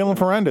right. And Dylan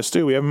Ferrandis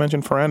too. We haven't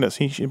mentioned Ferrandis.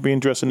 He should be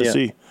interesting to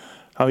see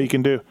how he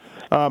can do.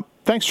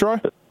 Thanks, Troy.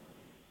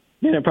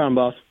 Yeah, no problem,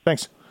 boss.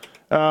 Thanks.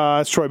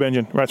 It's Troy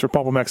Benjamin, writes for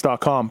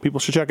PulpMX.com. People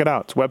should check it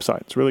out. It's a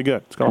website. It's really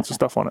good. It's got lots of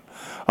stuff on it.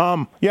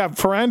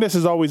 Ferrandis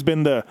has always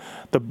been the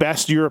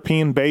best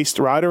European-based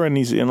rider, and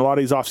he's in a lot of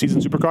these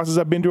off-season Supercrosses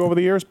I've been to over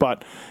the years,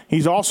 but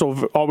he's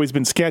also always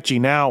been sketchy.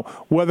 Now,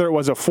 whether it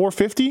was a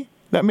 450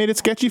 that made it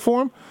sketchy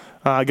for him,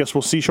 I guess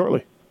we'll see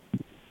shortly.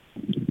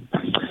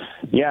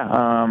 Yeah,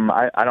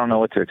 I don't know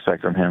what to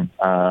expect from him.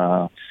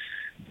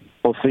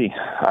 We'll see.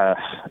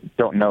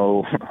 Don't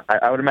know.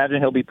 I would imagine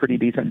he'll be pretty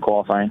decent in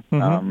qualifying.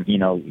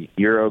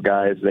 Euro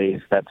guys,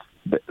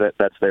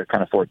 that's their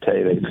kind of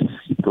forte. They've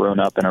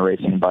grown up in a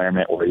racing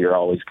environment where you're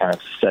always kind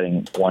of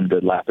setting one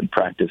good lap in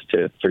practice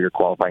for your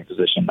qualifying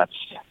position. That's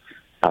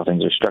how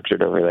things are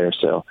structured over there.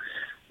 So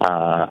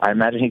I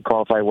imagine he'd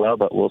qualify well,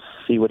 but we'll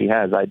see what he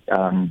has.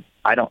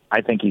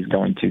 I think he's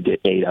going to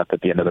get 8 up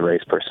at the end of the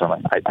race.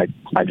 Personally, I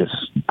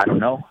don't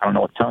know. I don't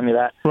know what's telling me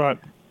that. Right.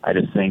 I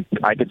just think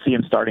I could see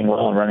him starting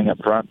well and running up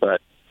front,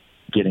 but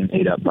getting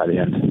 8 up by the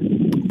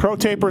end. Pro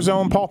Taper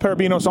Zone, Paul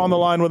Parabinos on the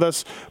line with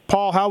us.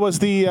 Paul, how was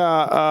the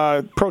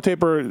Pro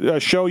Taper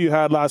show you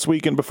had last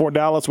weekend before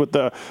Dallas with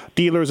the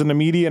dealers and the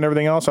media and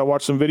everything else? I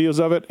watched some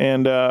videos of it,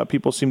 and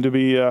people seem to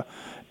be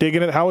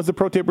digging it. How was the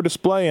Pro Taper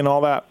display and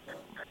all that?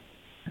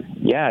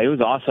 Yeah, it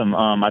was awesome.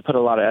 I put a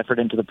lot of effort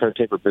into the Pro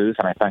Taper booth,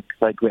 and I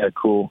think we had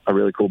a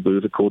really cool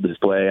booth, a cool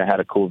display. I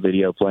had a cool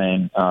video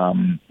playing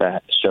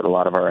that showed a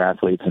lot of our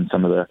athletes and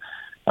some of the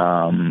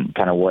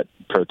kind of what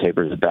Pro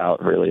Taper is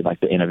about, really, like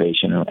the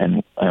innovation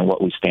and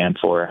what we stand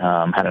for.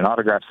 Had an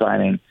autograph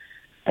signing.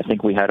 I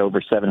think we had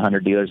over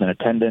 700 dealers in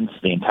attendance.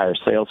 The entire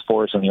sales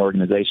force and the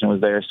organization was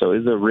there, so it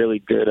was a really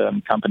good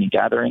company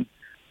gathering.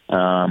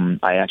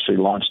 I actually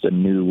launched a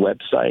new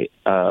website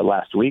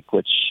last week,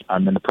 which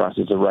I'm in the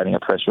process of writing a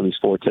press release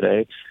for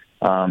today.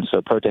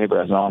 So Pro Taper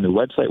has an all-new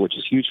website, which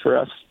is huge for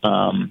us.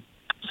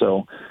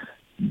 So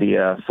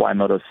the Fly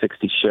Moto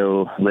 60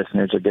 show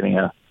listeners are getting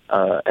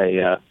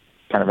a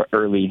kind of an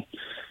early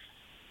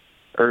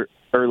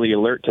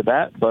alert to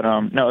that. But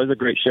no, it was a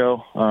great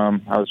show.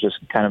 I was just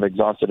kind of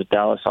exhausted at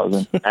Dallas. I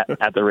was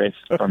at the race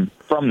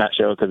from that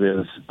show because it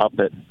was up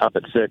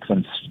at 6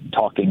 and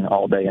talking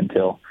all day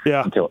until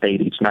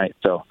 8 each night.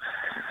 So,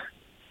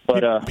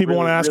 but people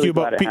want to ask you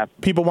about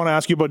people want to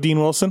ask you about Dean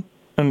Wilson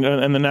and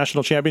the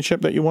national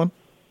championship that you won.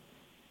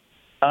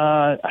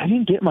 I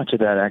didn't get much of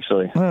that,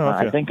 actually. Oh,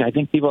 okay. I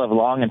think people have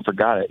long and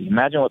forgot it.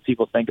 Imagine what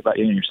people think about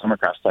you and your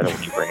Summercross title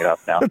when you bring it up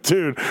now.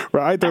 Dude,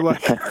 right? They're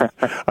like,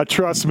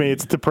 trust me,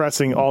 it's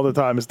depressing all the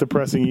time. It's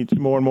depressing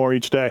more and more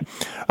each day.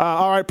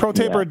 All right,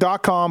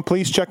 ProTaper.com.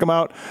 Please check them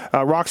out.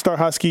 Rockstar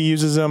Husky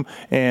uses them,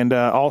 and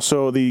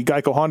also the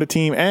Geico Honda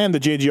team and the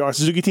JGR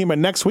Suzuki team.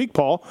 And next week,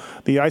 Paul,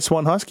 the Ice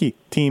One Husky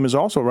team is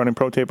also running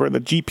ProTaper.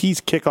 The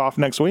GPs kick off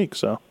next week,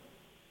 so.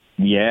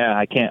 Yeah,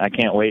 I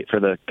can't wait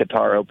for the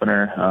Qatar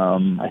opener.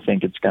 I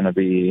think it's going to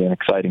be an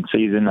exciting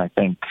season. I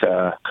think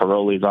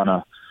Caroli's on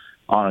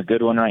a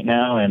good one right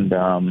now, and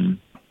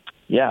I'm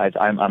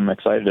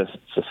excited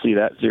to see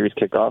that series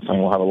kick off, and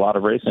we'll have a lot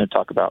of racing to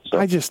talk about. So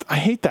I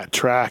hate that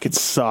track. It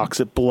sucks.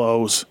 It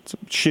blows. It's a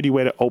shitty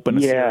way to open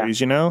a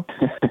series, you know.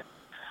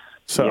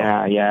 So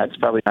yeah, it's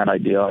probably not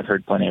ideal. I've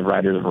heard plenty of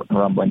riders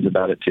rumblings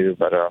about it too,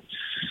 but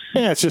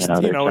it's just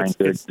they're trying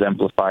to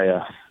exemplify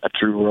a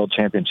true world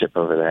championship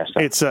over there.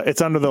 So.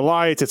 It's under the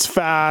lights. It's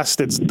fast.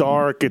 It's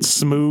dark. It's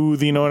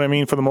smooth. You know what I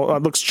mean?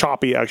 It looks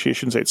choppy. Actually, I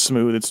shouldn't say it's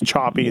smooth. It's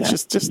choppy. Yeah.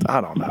 It's just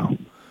I don't know,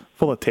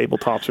 full of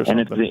tabletops or something.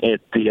 And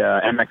it's the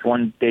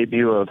MX1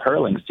 debut of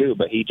Hurling's too,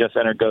 but he just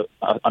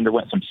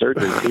underwent some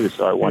surgery too.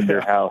 So I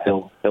wonder how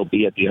he'll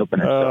be at the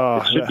opener.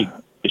 So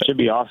it should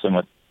be awesome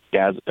with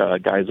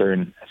Geyser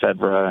and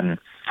Fedra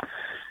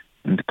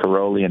and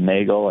Caroli and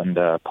Nagel and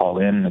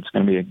Paulin. It's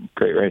going to be a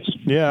great race.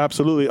 Yeah,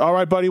 absolutely. All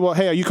right, buddy. Well,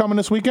 hey, are you coming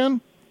this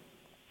weekend?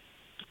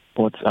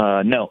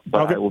 No,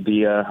 but okay. I'll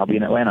be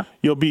in Atlanta.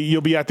 You'll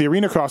be at the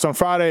Arena Cross on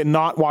Friday,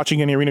 not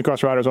watching any Arena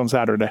Cross riders on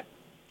Saturday.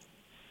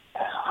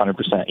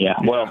 100%. Yeah.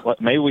 Well,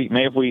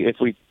 if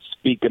we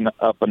speak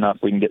up enough,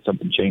 we can get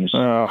something changed.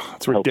 Oh,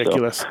 it's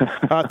ridiculous.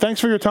 So.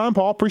 Thanks for your time,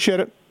 Paul. Appreciate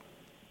it.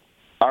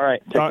 All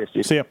right. Take care,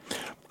 Steve. See ya.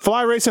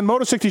 Fly Racing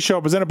Moto 60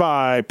 Show presented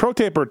by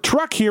ProTaper,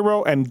 Truck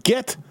Hero, and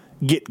Get.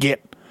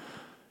 Get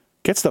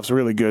stuff's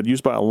really good.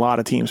 Used by a lot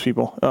of teams,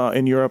 people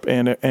in Europe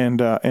and in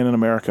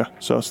America.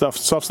 So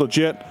stuff's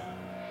legit.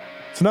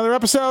 It's another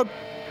episode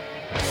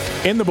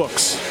in the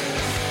books.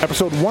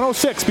 Episode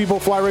 106, people.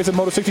 Fly Racing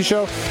Moto 60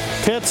 Show.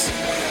 Tits,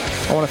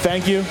 I want to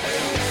thank you.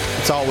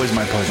 It's always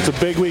my pleasure. It's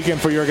a big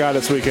weekend for your guy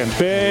this weekend.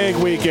 Big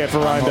weekend for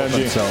Ryan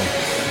Dungey. So.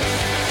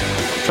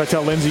 Should I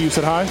tell Lindsay you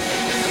said hi?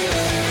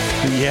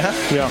 Yeah?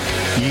 Yeah.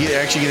 You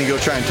actually going to go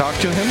try and talk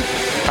to him?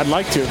 I'd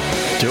like to.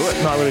 Do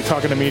it. Not really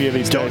talking to media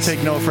these days. Don't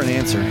take no for an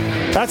answer.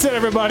 That's it,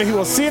 everybody.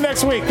 We'll see you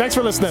next week. Thanks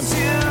for listening.